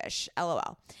Sugarfish,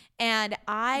 LOL. And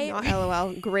Not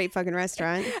LOL, great fucking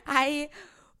restaurant.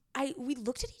 we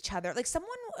looked at each other, like someone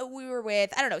we were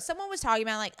with, I don't know, someone was talking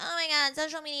about like, oh my God,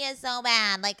 social media is so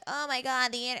bad. Like, oh my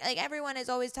God, like everyone is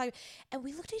always talking. And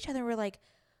we looked at each other and we're like,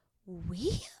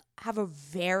 we have a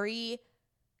very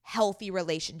healthy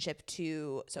relationship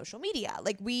to social media.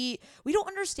 Like we don't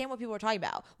understand what people are talking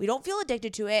about. We don't feel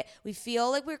addicted to it. We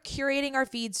feel like we're curating our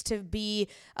feeds to be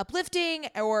uplifting,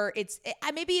 or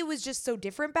maybe it was just so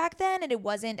different back then and it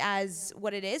wasn't as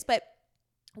what it is, but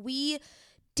we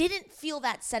didn't feel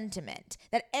that sentiment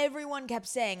that everyone kept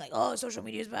saying, like, oh, social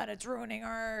media is bad, it's ruining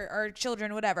our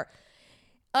children, whatever.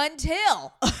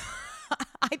 Until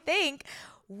I think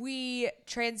we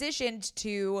transitioned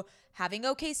to having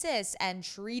OK Sis and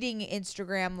treating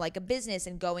Instagram like a business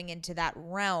and going into that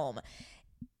realm.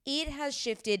 It has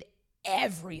shifted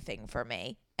everything for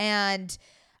me. And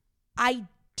I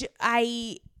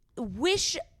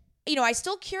wish, I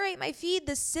still curate my feed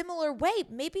the similar way.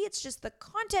 Maybe it's just the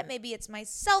content. Maybe it's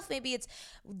myself. Maybe it's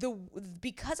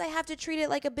because I have to treat it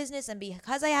like a business and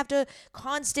because I have to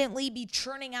constantly be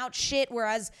churning out shit.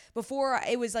 Whereas before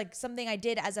it was like something I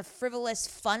did as a frivolous,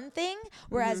 fun thing.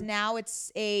 Whereas now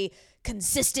it's a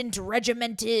consistent,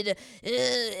 regimented,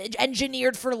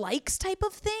 engineered for likes type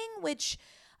of thing, which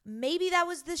maybe that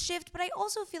was the shift. But I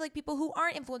also feel like people who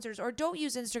aren't influencers or don't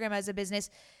use Instagram as a business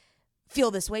feel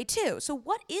this way too. So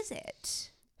what is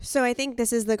it? So I think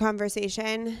this is the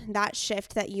conversation, that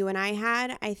shift that you and I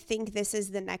had. I think this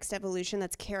is the next evolution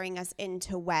that's carrying us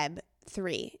into Web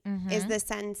 3, is the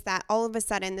sense that all of a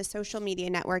sudden the social media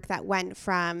network that went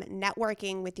from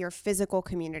networking with your physical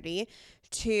community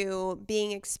to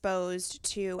being exposed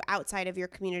to outside of your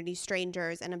community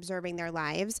strangers and observing their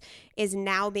lives is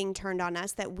now being turned on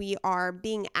us, that we are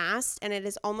being asked, and it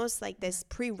is almost like this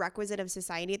prerequisite of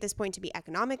society at this point to be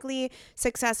economically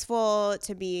successful,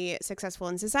 to be successful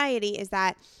in society, is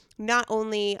that not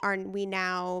only are we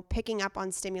now picking up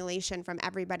on stimulation from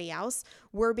everybody else,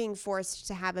 we're being forced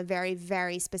to have a very,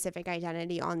 very specific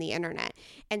identity on the internet.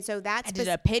 And so that's an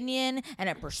opinion and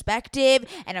a perspective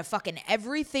and a fucking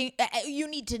everything. You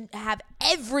need to have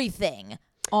everything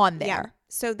on there. Yeah.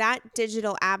 So that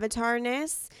digital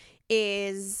avatarness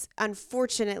is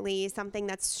unfortunately something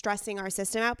that's stressing our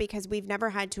system out, because we've never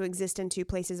had to exist in two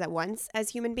places at once as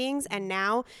human beings. And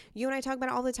now you and I talk about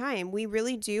it all the time. We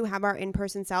really do have our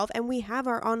in-person self and we have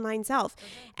our online self.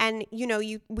 And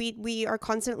we are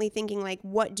constantly thinking like,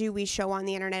 what do we show on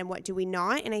the internet and what do we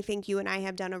not? And I think you and I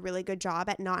have done a really good job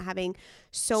at not having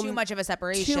too much of a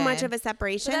separation.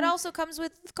 So that also comes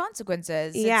with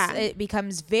consequences. Yeah. It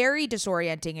becomes very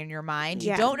disorienting in your mind.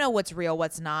 You don't know what's real,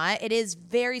 what's not. It is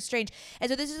very strange. And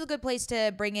so this is a good place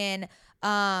to bring in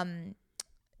the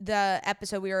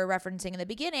episode we were referencing in the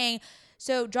beginning.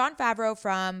 So Jon Favreau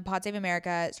from Pod Save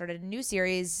America started a new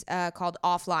series called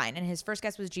Offline, and his first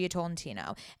guest was Gia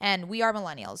Tolentino. And we are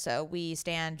millennials, so we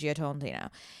stan Gia Tolentino.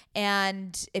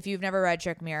 And if you've never read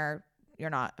Trick Mirror, you're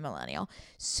not a millennial.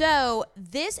 So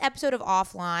this episode of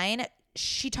Offline,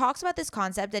 she talks about this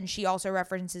concept, and she also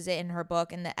references it in her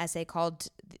book in the essay called,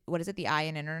 what is it, The Eye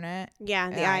in Internet? Yeah,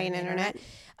 The Eye in Internet.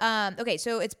 Okay,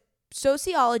 so it's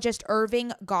sociologist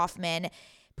Irving Goffman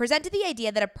presented the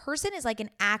idea that a person is like an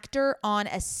actor on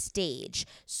a stage.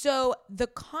 So the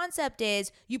concept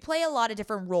is you play a lot of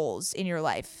different roles in your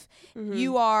life.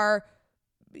 You are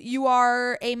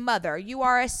a mother, you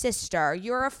are a sister,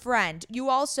 you're a friend, you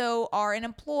also are an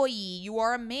employee, you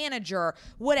are a manager,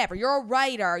 whatever, you're a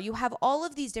writer. You have all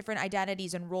of these different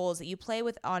identities and roles that you play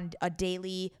with on a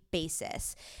daily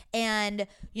basis. And,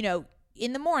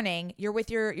 in the morning, you're with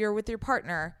your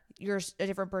partner, you're a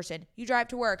different person. You drive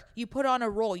to work, you put on a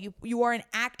role. You are an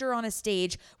actor on a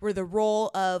stage where the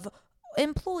role of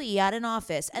employee at an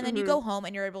office, and then you go home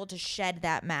and you're able to shed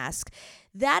that mask.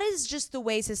 That is just the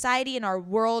way society in our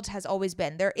world has always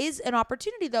been. There is an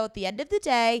opportunity, though, at the end of the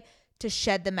day to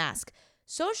shed the mask.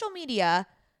 Social media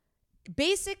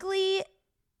basically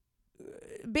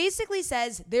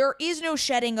says there is no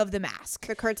shedding of the mask.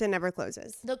 The curtain never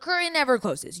closes. The curtain never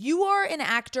closes. You are an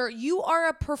actor. You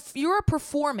are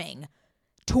performing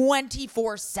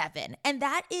 24/7, and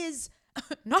that is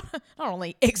not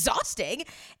only exhausting,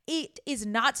 it is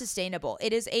not sustainable.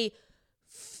 It is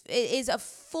a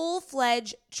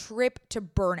full-fledged trip to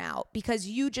burnout, because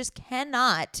you just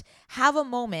cannot have a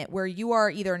moment where you are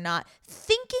either not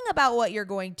thinking about what you're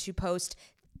going to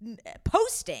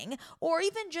posting or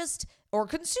even or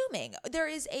consuming. There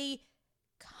is a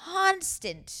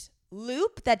constant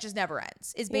loop that just never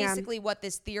ends, is basically what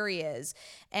this theory is.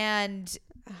 And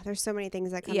there's so many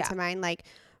things that come to mind. Like,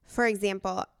 For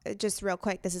example, just real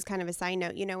quick, this is kind of a side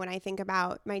note. When I think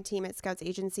about my team at Scouts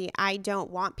Agency, I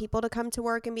don't want people to come to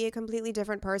work and be a completely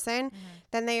different person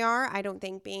than they are. I don't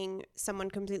think being someone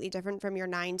completely different from your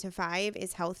 9 to 5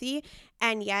 is healthy.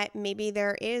 And yet maybe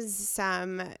there is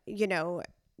some,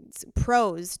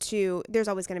 pros to, you're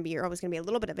always going to be a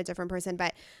little bit of a different person,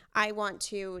 but I want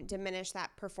to diminish that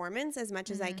performance as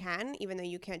much as I can, even though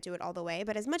you can't do it all the way,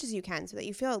 but as much as you can, so that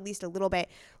you feel at least a little bit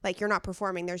like you're not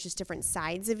performing. There's just different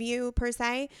sides of you per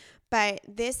se. But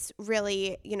this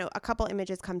really, a couple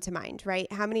images come to mind,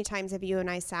 right? How many times have you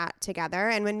and I sat together?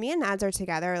 And when me and Nads are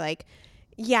together, like,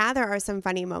 yeah, there are some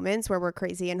funny moments where we're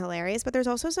crazy and hilarious, but there's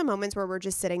also some moments where we're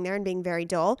just sitting there and being very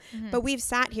dull. But we've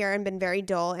sat here and been very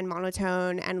dull and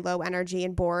monotone and low energy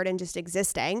and bored and just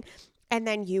existing. And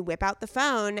then you whip out the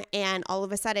phone and all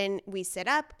of a sudden we sit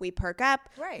up, we perk up,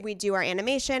 we do our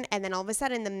animation. And then all of a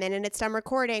sudden, the minute it's done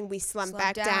recording, we slump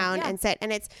back down and sit.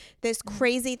 And it's this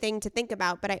crazy thing to think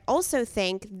about. But I also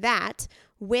think that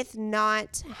with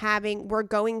not having, we're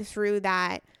going through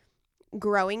that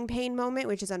growing pain moment,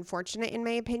 which is unfortunate in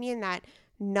my opinion, that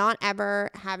not ever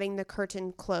having the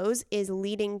curtain close is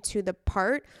leading to the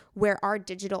part where our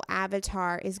digital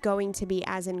avatar is going to be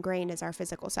as ingrained as our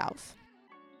physical self.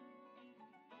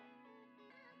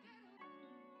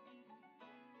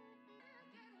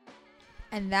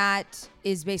 And that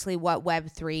is basically what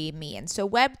Web3 means. So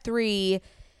Web3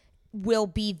 will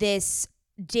be this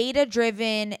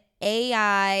data-driven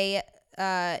AI,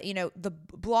 the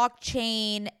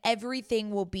blockchain,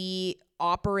 everything will be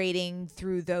operating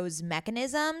through those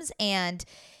mechanisms. And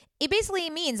it basically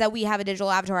means that we have a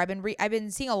digital avatar. I've been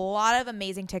seeing a lot of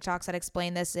amazing TikToks that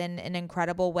explain this in an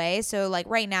incredible way. So like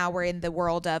right now we're in the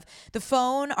world of the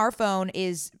phone. Our phone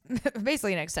is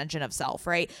basically an extension of self,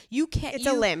 right? It's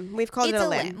a limb. We've called it a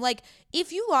limb. Like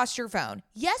if you lost your phone,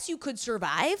 yes, you could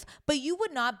survive, but you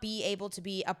would not be able to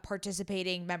be a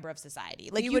participating member of society.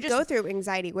 Like you would go through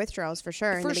anxiety withdrawals for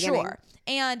sure. For sure.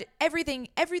 And everything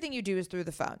you do is through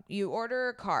the phone. You order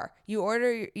a car. You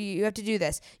have to do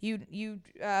this. You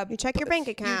check your bank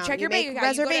account. You check your bank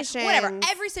account. Reservations. Whatever.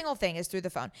 Every single thing is through the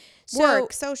phone.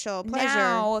 Work, social, pleasure.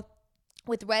 Now,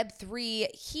 with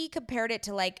Web3, he compared it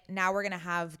to like, now we're going to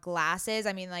have glasses.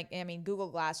 I mean, Google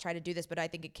Glass tried to do this, but I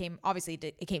think it came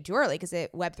too early because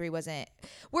Web3 wasn't,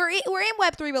 we're in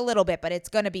Web3 a little bit, but it's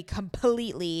going to be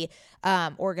completely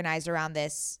organized around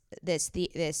this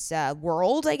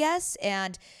world, I guess.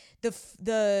 And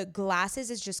the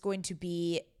glasses is just going to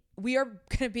be, we are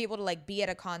going to be able to like be at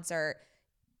a concert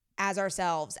as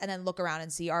ourselves and then look around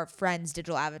and see our friends'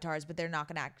 digital avatars, but they're not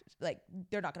going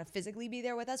to physically be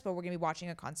there with us, but we're going to be watching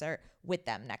a concert with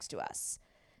them next to us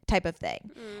type of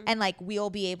thing. And like, we'll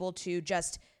be able to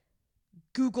just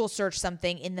Google search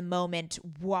something in the moment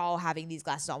while having these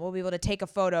glasses on. We'll be able to take a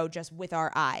photo just with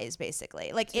our eyes,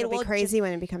 basically. Like it'll be crazy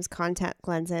when it becomes contact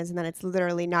lenses, and then it's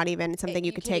literally not even something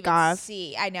you could take off.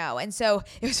 See, I know. And so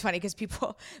it was funny because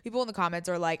people in the comments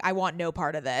are like, "I want no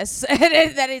part of this," and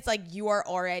then it's like you are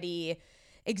already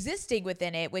existing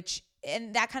within it,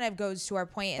 and that kind of goes to our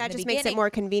point. That just makes it more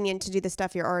convenient to do the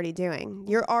stuff you're already doing.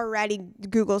 You're already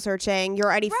Google searching. You're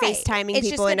already FaceTiming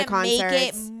people into concerts.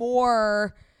 Make it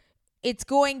more. It's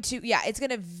going to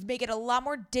make it a lot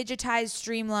more digitized,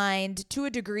 streamlined to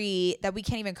a degree that we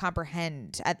can't even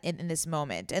comprehend in this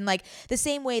moment. And like the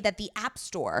same way that the App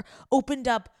Store opened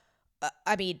up,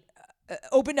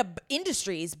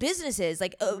 industries, businesses,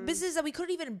 businesses that we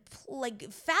couldn't even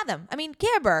fathom. I mean,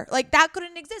 Care, that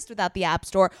couldn't exist without the App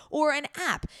Store or an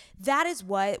app. That is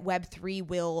what Web3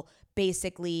 will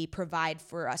basically provide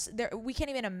for us. We can't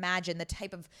even imagine the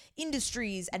type of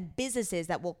industries and businesses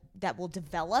that will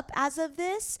develop as of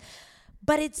this.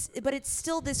 But it's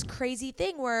still this crazy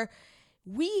thing where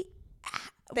the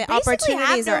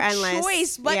opportunities are endless.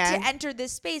 Choice but to enter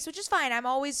this space, which is fine. I'm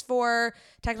always for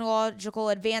technological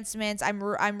advancements. I'm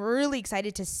really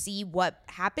excited to see what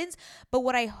happens. But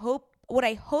what I hope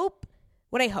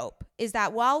is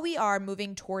that while we are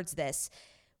moving towards this,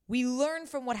 we learn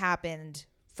from what happened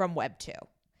from Web 2.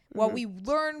 Well, we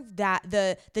learned that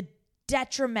the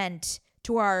detriment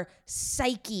to our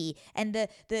psyche and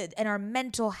and our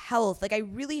mental health. Like, I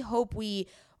really hope we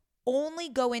only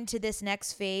go into this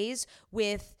next phase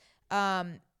with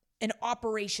an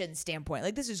operation standpoint.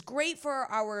 Like, this is great for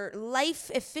our life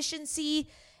efficiency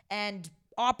and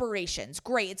operations.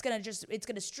 Great. It's going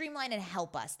to streamline and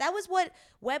help us. That was what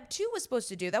Web 2 was supposed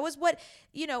to do. That was what,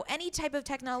 any type of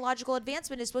technological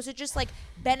advancement is supposed to just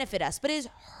benefit us, but it has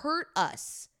hurt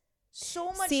us so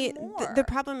much more. See, the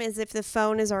problem is if the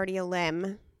phone is already a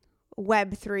limb,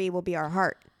 Web 3 will be our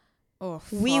heart. Oh,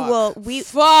 fuck.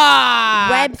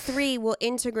 Web3 will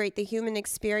integrate the human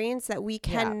experience that we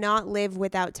cannot live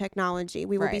without technology.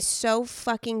 We will be so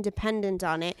fucking dependent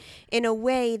on it in a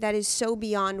way that is so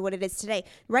beyond what it is today.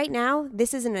 Right now,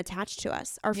 this isn't attached to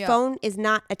us. Our phone is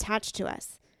not attached to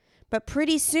us. But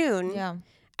pretty soon,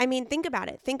 I mean, think about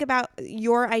it. Think about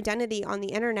your identity on the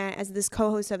internet as this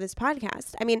co-host of this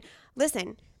podcast. I mean,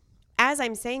 listen, as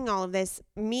I'm saying all of this,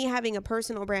 me having a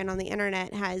personal brand on the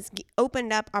internet has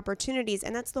opened up opportunities.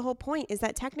 And that's the whole point, is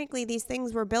that technically these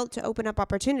things were built to open up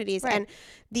opportunities. And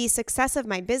the success of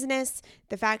my business,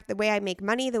 the way I make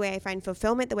money, the way I find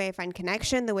fulfillment, the way I find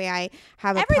connection, the way I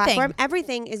have a platform,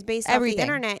 everything is based off the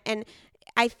internet. And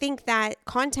I think that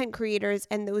content creators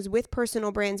and those with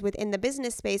personal brands within the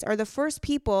business space are the first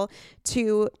people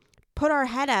to put our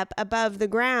head up above the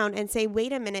ground and say,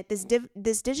 wait a minute,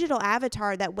 this digital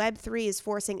avatar that Web3 is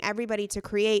forcing everybody to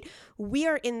create, we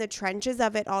are in the trenches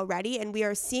of it already, and we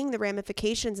are seeing the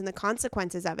ramifications and the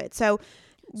consequences of it. So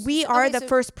we are the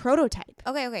first prototype.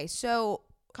 Okay. So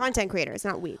content creators,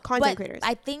 not we, content creators.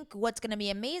 I think what's going to be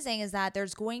amazing is that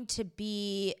there's going to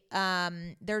be,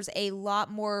 there's a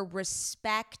lot more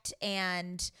respect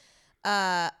and,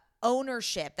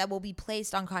 ownership that will be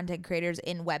placed on content creators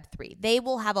in Web3. They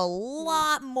will have a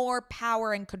lot more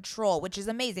power and control, which is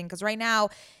amazing, because right now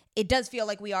it does feel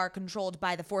like we are controlled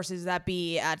by the forces that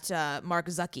be at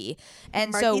Marky Zucky.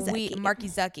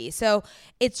 So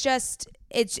it's just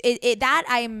that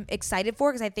I'm excited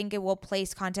for, because I think it will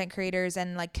place content creators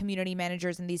and like community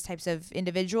managers and these types of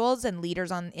individuals and leaders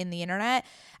in the internet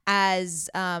as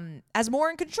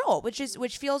more in control,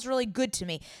 which feels really good to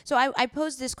me. So I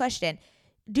posed this question.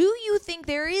 Do you think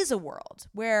there is a world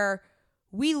where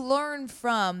we learn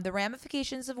from the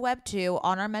ramifications of Web 2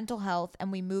 on our mental health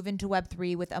and we move into Web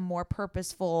 3 with a more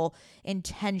purposeful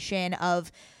intention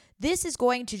of this is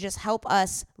going to just help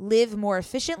us live more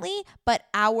efficiently, but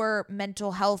our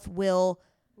mental health will...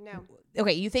 No.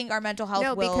 Okay, you think our mental health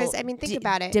will because, I mean, think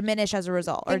about it. Diminish as a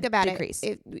result or decrease?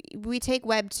 If we take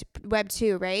Web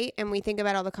 2, right, and we think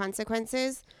about all the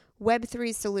consequences, Web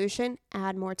 3's solution,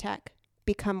 add more tech.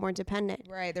 Become more dependent.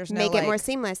 Right. There's no make it more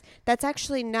seamless. That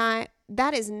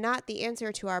is not the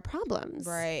answer to our problems.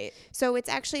 Right. So it's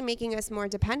actually making us more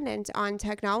dependent on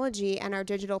technology and our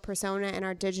digital persona and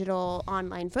our digital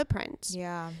online footprint.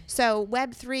 Yeah. So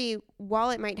Web3,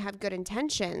 while it might have good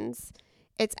intentions,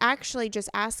 it's actually just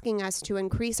asking us to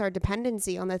increase our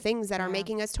dependency on the things that are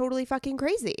making us totally fucking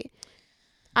crazy.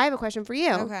 I have a question for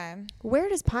you. Okay. Where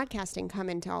does podcasting come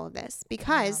into all of this?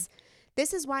 Because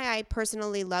this is why I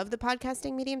personally love the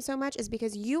podcasting medium so much, is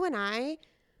because you and I,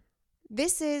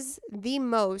 this is the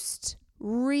most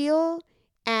real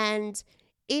and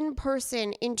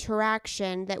in-person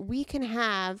interaction that we can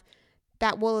have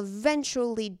that will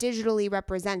eventually digitally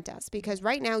represent us. Because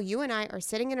right now, you and I are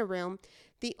sitting in a room.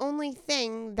 The only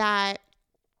thing that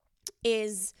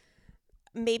is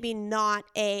maybe not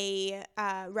a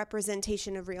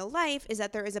representation of real life is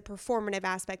that there is a performative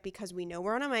aspect, because we know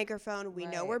we're on a microphone, we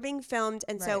know we're being filmed,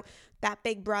 and so that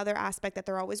big brother aspect that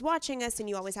they're always watching us and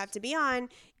you always have to be on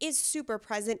is super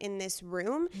present in this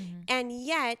room. And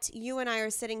yet you and I are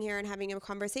sitting here and having a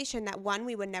conversation that, one,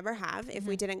 we would never have if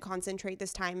we didn't concentrate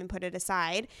this time and put it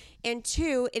aside, and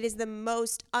two, it is the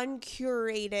most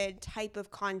uncurated type of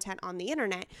content on the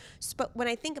internet. But when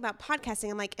I think about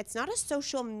podcasting, I'm like, it's not a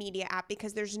social media app, because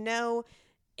there's no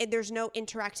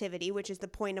interactivity, which is the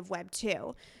point of Web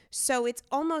 2. So it's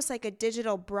almost like a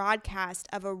digital broadcast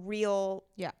of a real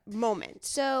moment.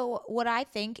 So what I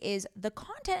think is the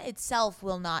content itself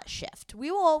will not shift.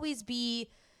 We will always be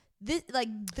this, like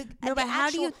the no. But how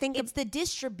do you think it's the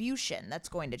distribution that's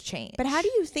going to change? But how do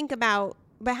you think about?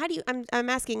 But how do you? I'm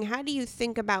asking. How do you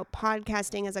think about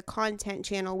podcasting as a content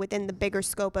channel within the bigger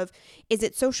scope of? Is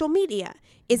it social media?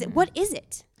 Is it what is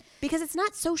it? Because it's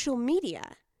not social media.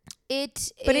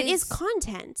 It is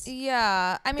content.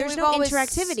 Yeah. I mean, there's no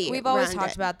interactivity. We've always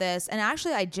talked about this. And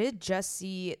actually, I did just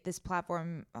see this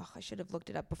platform. Oh, I should have looked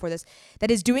it up before this.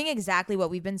 That is doing exactly what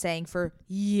we've been saying for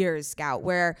years, Scout,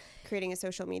 where creating a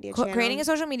social media channel. Creating a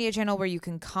social media channel where you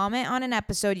can comment on an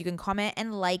episode. You can comment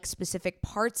and like specific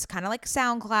parts, kind of like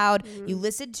SoundCloud. You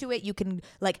listen to it. You can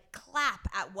like clap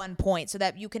at one point so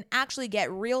that you can actually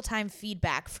get real-time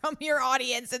feedback from your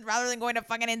audience, and rather than going to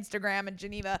fucking Instagram and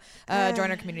Geneva,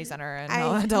 join our community center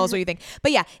and tell us what you think.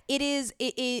 But yeah,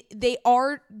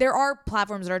 there are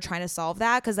platforms that are trying to solve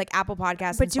that, because like Apple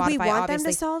Podcasts and Spotify, do we want obviously,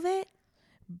 them to solve it?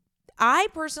 I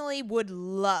personally would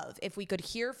love if we could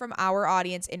hear from our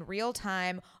audience in real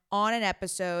time on an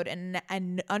episode and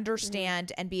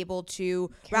understand and be able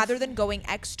to, rather than going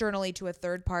externally to a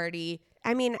third party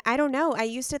I mean, I don't know. I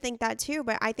used to think that too,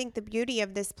 but I think the beauty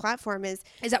of this platform is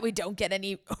that we don't get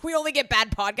any. We only get bad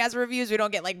podcast reviews. We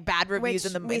don't get like bad reviews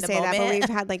in the we in the say moment. that, but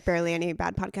we've had like barely any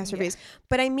bad podcast reviews.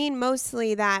 But I mean,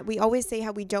 mostly that we always say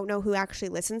how we don't know who actually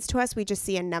listens to us. We just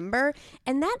see a number,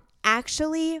 and that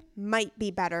actually might be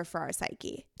better for our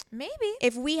psyche. Maybe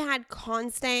If we had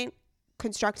constant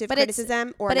constructive But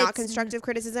criticism or not constructive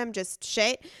criticism, just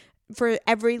shit for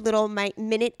every little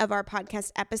minute of our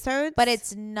podcast episodes. but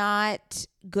it's not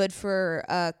good for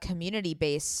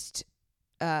community-based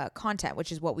content,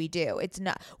 which is what we do. It's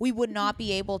not. We would not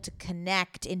be able to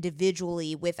connect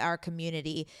individually with our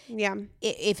community. Yeah.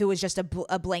 If it was just a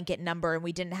blanket number and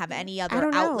we didn't have any other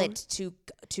don't know. outlet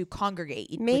to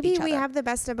congregate. Maybe with each we other. have the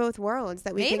best of both worlds,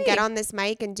 that we can Maybe. get on this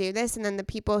mic and do this, and then the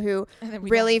people who And then we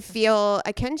really feel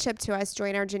a kinship to us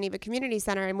join our Geneva Community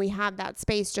Center, and we have that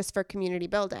space just for community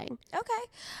building. Okay.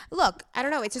 Look, I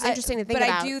don't know. It's just interesting to think but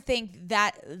about. I do think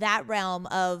that realm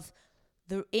of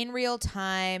the in real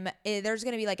time, there's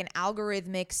going to be like an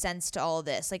algorithmic sense to all of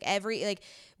this. Like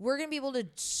we're going to be able to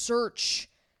search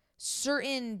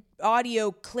certain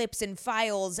audio clips and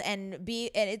files and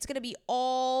it's going to be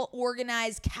all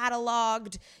organized,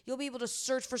 cataloged. You'll be able to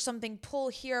search for something, pull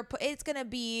here. It's going to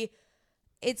be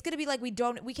like we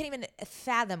can't even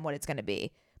fathom what it's going to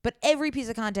be. But every piece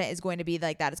of content is going to be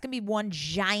like that. It's going to be one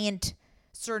giant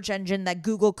search engine that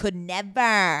Google could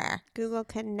never. Google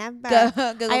could never. Google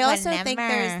I could also think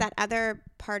never. there's that other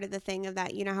part of the thing of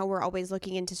that, how we're always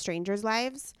looking into strangers'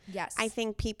 lives. Yes. I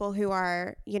think people who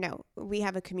are, we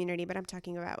have a community, but I'm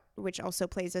talking about, which also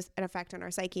plays an effect on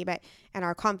our psyche, and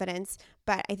our confidence.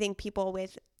 But I think people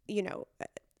with,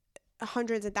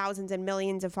 hundreds of thousands and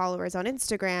millions of followers on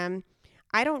Instagram,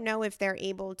 I don't know if they're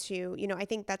able to, I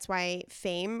think that's why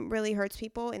fame really hurts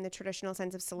people in the traditional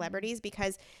sense of celebrities,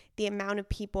 because the amount of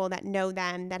people that know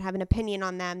them, that have an opinion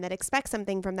on them, that expect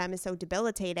something from them is so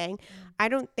debilitating. I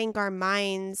don't think our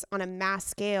minds on a mass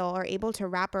scale are able to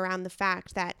wrap around the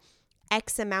fact that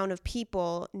X amount of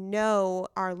people know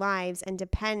our lives and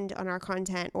depend on our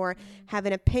content or have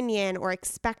an opinion or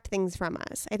expect things from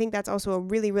us. I think that's also a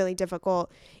really, really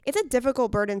difficult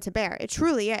burden to bear. It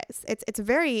truly is.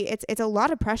 It's a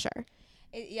lot of pressure.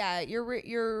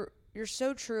 You're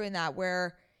so true in that,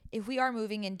 where if we are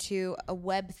moving into a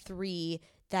Web3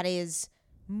 that is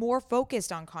more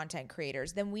focused on content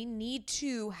creators, then we need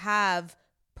to have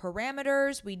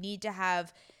parameters. We need to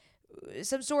have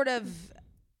some sort of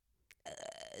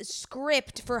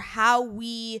script for how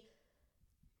we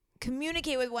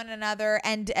communicate with one another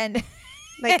and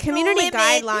like community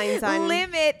guidelines on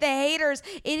limit the haters.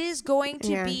 It is going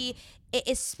to be,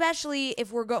 especially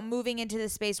if we're moving into the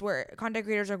space where content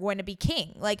creators are going to be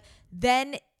king, like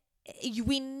then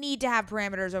we need to have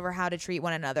parameters over how to treat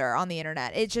one another on the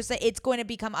internet. It's just that it's going to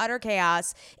become utter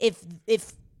chaos if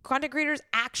content creators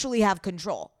actually have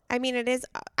control. I mean, it is,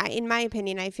 in my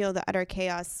opinion, I feel the utter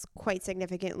chaos quite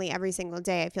significantly every single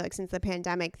day. I feel like since the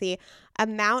pandemic, the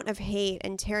amount of hate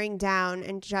and tearing down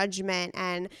and judgment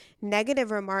and negative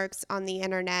remarks on the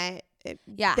internet.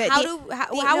 How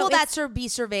will that be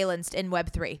surveillanced in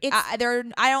Web3? I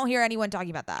don't hear anyone talking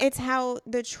about that. It's how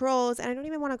the trolls, and I don't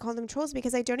even want to call them trolls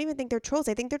because I don't even think they're trolls.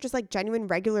 I think they're just like genuine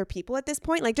regular people at this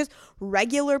point, like just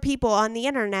regular people on the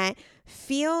internet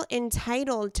feel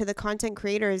entitled to the content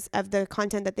creators of the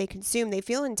content that they consume. They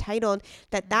feel entitled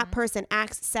that person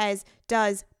acts, says,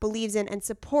 does, believes in, and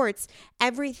supports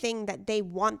everything that they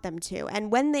want them to.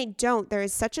 And when they don't, there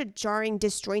is such a jarring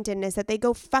disjointedness that they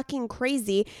go fucking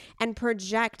crazy and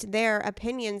project their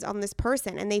opinions on this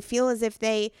person. And they feel as if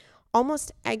they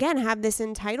almost, again, have this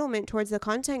entitlement towards the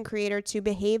content creator to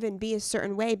behave and be a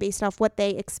certain way based off what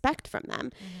they expect from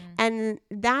them. And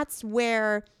that's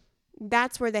where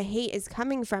the hate is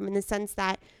coming from, in the sense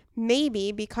that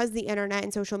maybe because the internet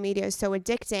and social media is so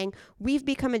addicting, we've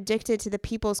become addicted to the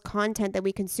people's content that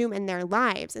we consume in their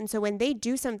lives. And so when they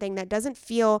do something that doesn't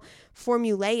feel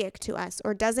formulaic to us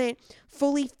or doesn't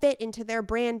fully fit into their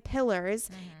brand pillars,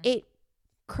 it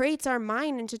creates our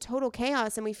mind into total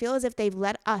chaos, and we feel as if they've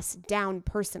let us down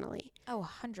personally. Oh,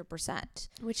 100%.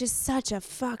 Which is such a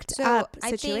fucked up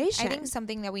situation. I think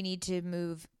something that we need to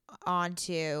move on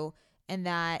to, and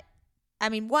that, I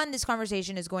mean, one, this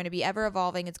conversation is going to be ever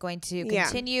evolving. It's going to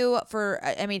continue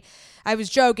I was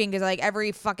joking because like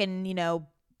every fucking,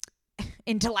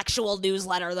 intellectual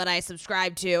newsletter that I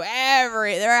subscribe to,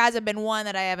 there hasn't been one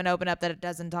that I haven't opened up that it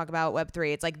doesn't talk about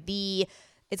Web3. It's like the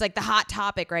it's like the hot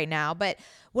topic right now. But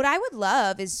what I would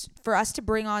love is for us to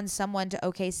bring on someone to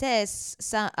OK Sis,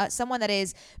 someone that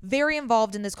is very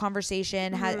involved in this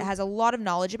conversation, has a lot of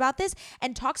knowledge about this,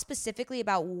 and talk specifically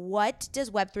about what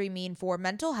does Web3 mean for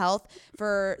mental health,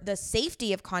 for the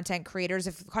safety of content creators.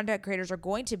 If content creators are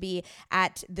going to be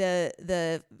at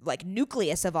the like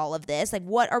nucleus of all of this, like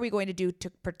what are we going to do to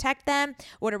protect them?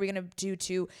 What are we going to do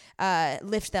to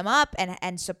lift them up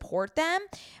and support them?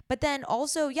 But then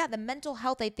also, the mental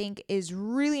health I think is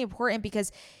really important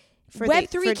because for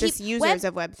just users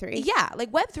of Web3. Yeah,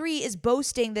 like Web3 is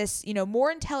boasting this,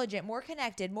 more intelligent, more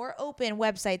connected, more open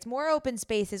websites, more open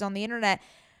spaces on the internet.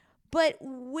 But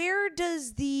where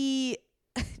does the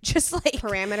just like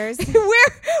parameters,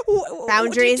 where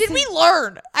boundaries did we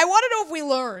learn? I want to know if we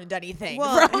learned anything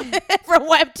from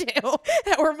Web 2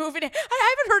 that we're moving in.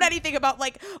 I haven't heard anything about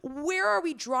like where are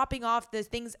we dropping off the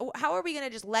things? How are we going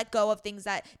to just let go of things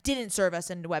that didn't serve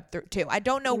us in Web 2? I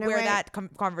don't know where that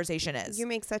conversation is. You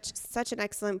make such an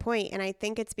excellent point, and I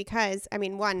think it's because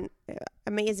one,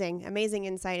 amazing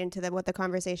insight into what the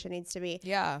conversation needs to be.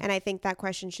 Yeah, and I think that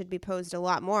question should be posed a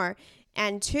lot more.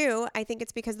 And two, I think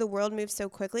it's because the world moves so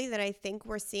quickly that I think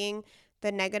we're seeing the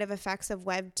negative effects of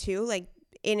Web 2 like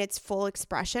in its full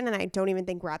expression. And I don't even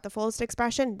think we're at the fullest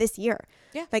expression this year.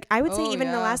 Yeah. Like I would say even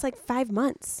in the last like 5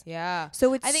 months. Yeah.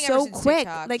 So it's so quick.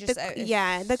 TikTok, like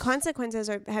the consequences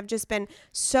have just been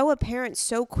so apparent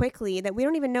so quickly that we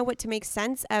don't even know what to make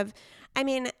sense of. I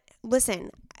mean,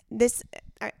 listen,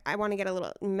 I want to get a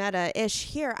little meta-ish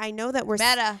here. I know that we're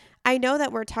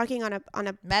talking on a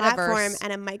platform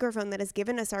and a microphone that has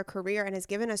given us our career and has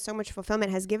given us so much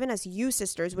fulfillment, has given us you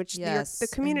sisters, which the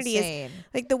community is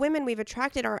like the women we've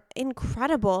attracted are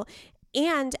incredible.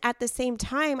 And at the same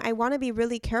time, I want to be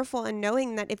really careful in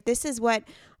knowing that if this is what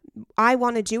I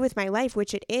want to do with my life,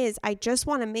 which it is, I just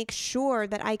want to make sure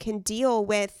that I can deal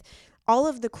with all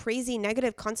of the crazy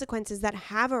negative consequences that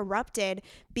have erupted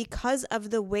because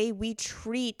of the way we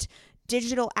treat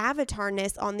digital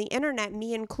avatarness on the internet,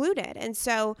 me included. And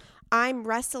so I'm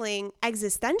wrestling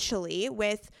existentially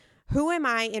with who am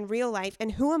I in real life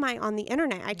and who am I on the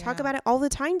internet? I talk about it all the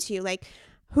time to you. Like,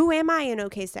 who am I in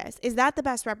OK Sis? Is that the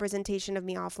best representation of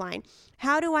me offline?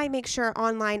 How do I make sure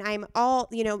online I'm all,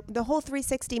 the whole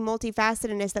 360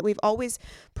 multifacetedness that we've always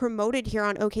promoted here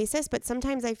on OK Sis, but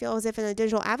sometimes I feel as if in the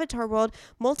digital avatar world,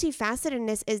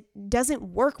 multifacetedness doesn't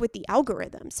work with the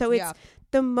algorithm. So it's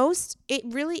it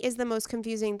really is the most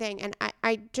confusing thing. And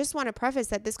I just want to preface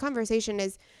that this conversation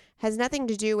has nothing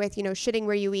to do with, shitting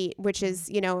where you eat, which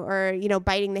is, or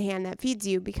biting the hand that feeds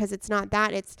you, because it's not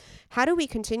that. It's how do we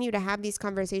continue to have these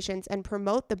conversations and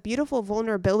promote the beautiful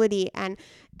vulnerability and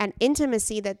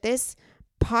intimacy that this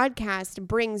podcast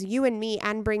brings you and me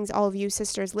and brings all of you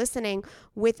sisters listening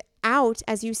without,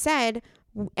 as you said,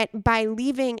 by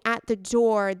leaving at the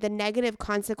door the negative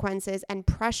consequences and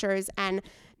pressures and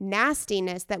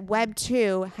nastiness that Web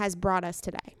 2 has brought us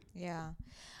today. Yeah.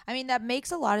 I mean, that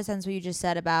makes a lot of sense what you just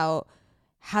said about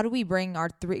how do we bring our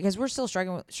because we're still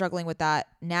struggling with that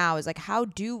now, is like, how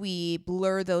do we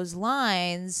blur those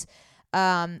lines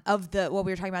of what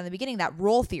we were talking about in the beginning, that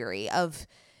role theory of,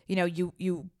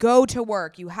 you go to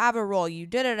work, you have a role, you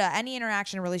any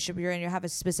interaction in a relationship you're in, you have a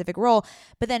specific role.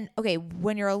 But then, okay,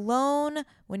 when you're alone,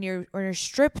 when you're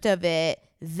stripped of it,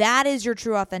 that is your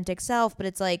true authentic self. But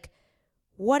it's like,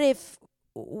 what if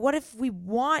we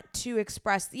want to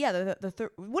express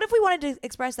what if we wanted to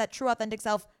express that true authentic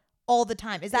self all the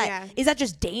time? Is that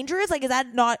just dangerous? Like, is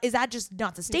that just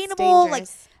not sustainable? Like,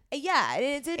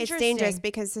 it's interesting. It's dangerous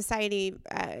because society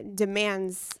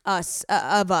demands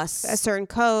of us a certain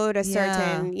code, a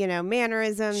certain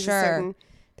mannerisms. Sure.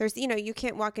 There's you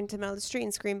can't walk into the middle of the street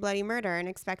and scream bloody murder and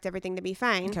expect everything to be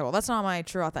fine. Okay, well, that's not my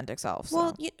true authentic self. So.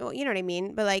 Well, you know what I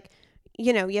mean. But like,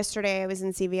 yesterday I was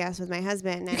in CVS with my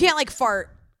husband. And you can't like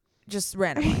fart just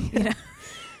randomly.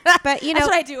 But that's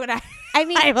what I do when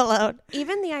I'm alone.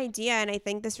 Even the idea, and I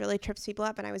think this really trips people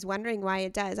up, and I was wondering why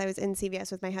it does. I was in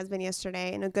CVS with my husband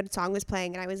yesterday, and a good song was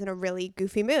playing, and I was in a really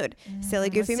goofy mood. Silly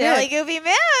goofy mood.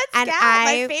 And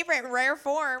my favorite rare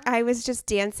form. I was just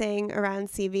dancing around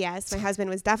CVS. My husband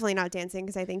was definitely not dancing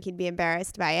because I think he'd be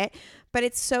embarrassed by it. But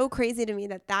it's so crazy to me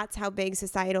that that's how big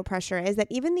societal pressure is, that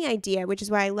even the idea, which is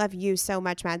why I love you so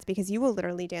much, Mads, because you will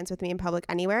literally dance with me in public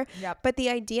anywhere. Yep. But the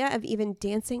idea of even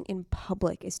dancing in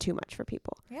public is too much for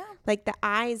people. Yeah. Like the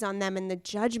eyes on them and the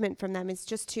judgment from them is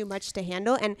just too much to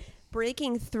handle. And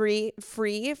breaking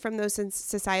free from those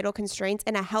societal constraints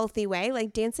in a healthy way,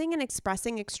 like dancing and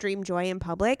expressing extreme joy in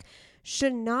public,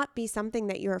 should not be something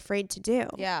that you're afraid to do.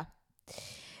 Yeah.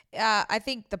 I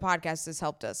think the podcast has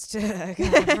helped us to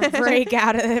kind of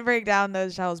break down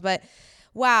those shells. But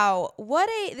wow,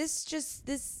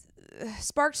 this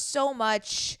sparked so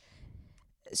much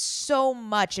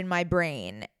in my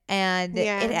brain. And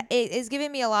it is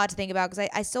giving me a lot to think about, because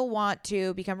I still want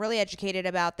to become really educated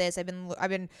about this. I've been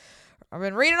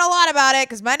reading a lot about it,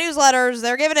 because my newsletters,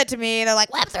 they're giving it to me. They're like,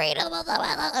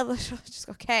 Web3, just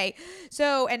okay.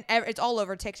 So, and it's all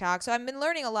over TikTok. So I've been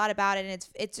learning a lot about it, and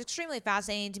it's extremely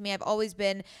fascinating to me. I've always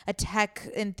been a tech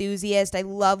enthusiast. I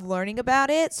love learning about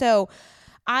it. So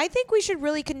I think we should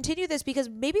really continue this, because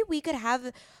maybe we could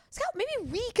have, Scout,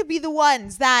 maybe we could be the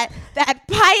ones that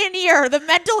pioneer the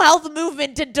mental health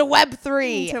movement into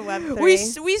Web3. To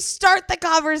Web3. We start the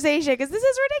conversation, because this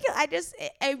is ridiculous.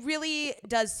 It really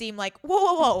does seem like,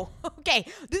 whoa. Okay,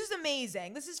 this is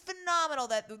amazing. This is phenomenal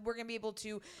that we're going to be able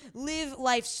to live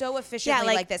life so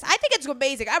efficiently like this. I think it's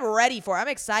amazing. I'm ready for it. I'm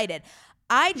excited.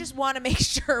 I just want to make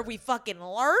sure we fucking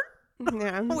learn.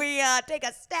 Yeah. We take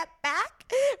a step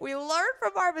back. We learn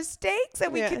from our mistakes,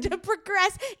 and we can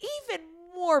progress even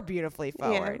more beautifully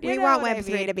forward. Yeah. We want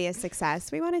Web3 to be a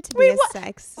success. We want it to be a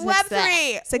success.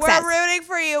 Web3. Success. We're rooting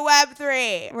for you,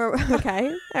 Web3.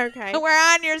 Okay.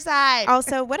 We're on your side.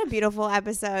 Also, what a beautiful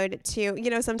episode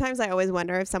to, sometimes I always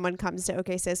wonder if someone comes to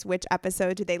OK Sis, which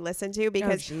episode do they listen to?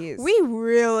 Because we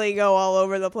really go all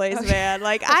over the place, man.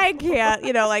 Like, I can't,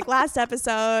 like last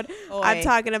episode, I'm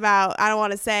talking about, I don't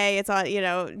want to say it's on,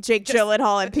 Jake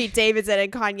Gyllenhaal and Pete Davidson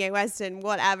and Kanye West and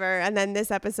whatever. And then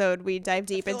this episode, we dive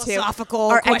deep into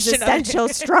our existential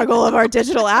struggle of our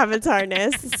digital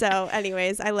avatarness. So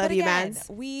anyways, I love you, Mads.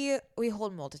 We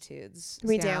hold multitudes.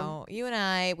 We do. You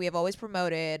and we have always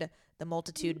promoted the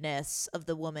multitudinous of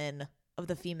the woman, of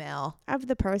the female, of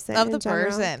the person,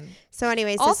 So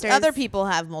anyways, sisters, other people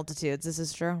have multitudes. This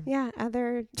is true. Yeah,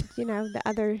 the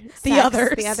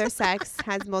other sex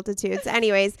has multitudes.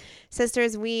 Anyways,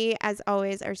 sisters, we as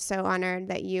always are so honored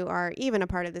that you are even a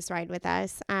part of this ride with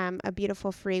us. A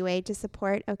beautiful free way to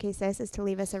support OK Sis is to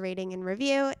leave us a rating and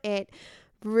review. It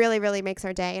really, really makes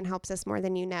our day and helps us more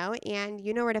than you know. And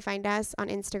you know where to find us on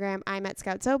Instagram. I'm at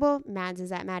Scout Sobel. Mads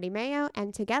is at Maddie Mayo.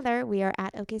 And together we are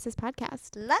at OK Sis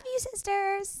Podcast. Love you,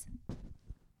 sisters.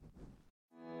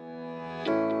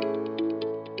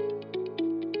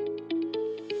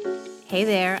 Hey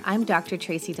there, I'm Dr.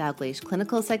 Tracy Dalgleish,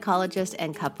 clinical psychologist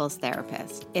and couples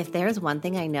therapist. If there's one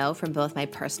thing I know from both my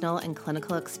personal and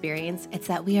clinical experience, it's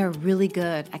that we are really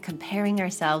good at comparing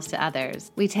ourselves to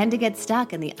others. We tend to get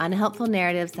stuck in the unhelpful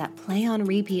narratives that play on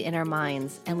repeat in our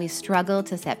minds, and we struggle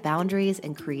to set boundaries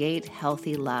and create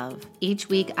healthy love. Each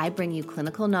week, I bring you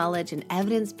clinical knowledge and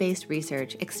evidence-based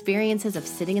research, experiences of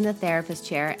sitting in the therapist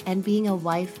chair, and being a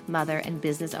wife, mother, and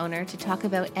business owner to talk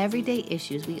about everyday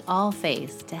issues we all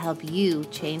face to help you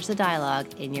change the dialogue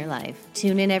in your life.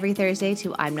 Tune in every Thursday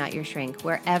to I'm Not Your Shrink,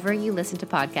 wherever you listen to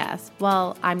podcasts.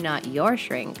 While I'm not your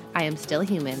shrink, I am still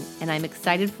human, and I'm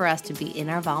excited for us to be in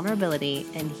our vulnerability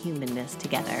and humanness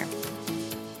together.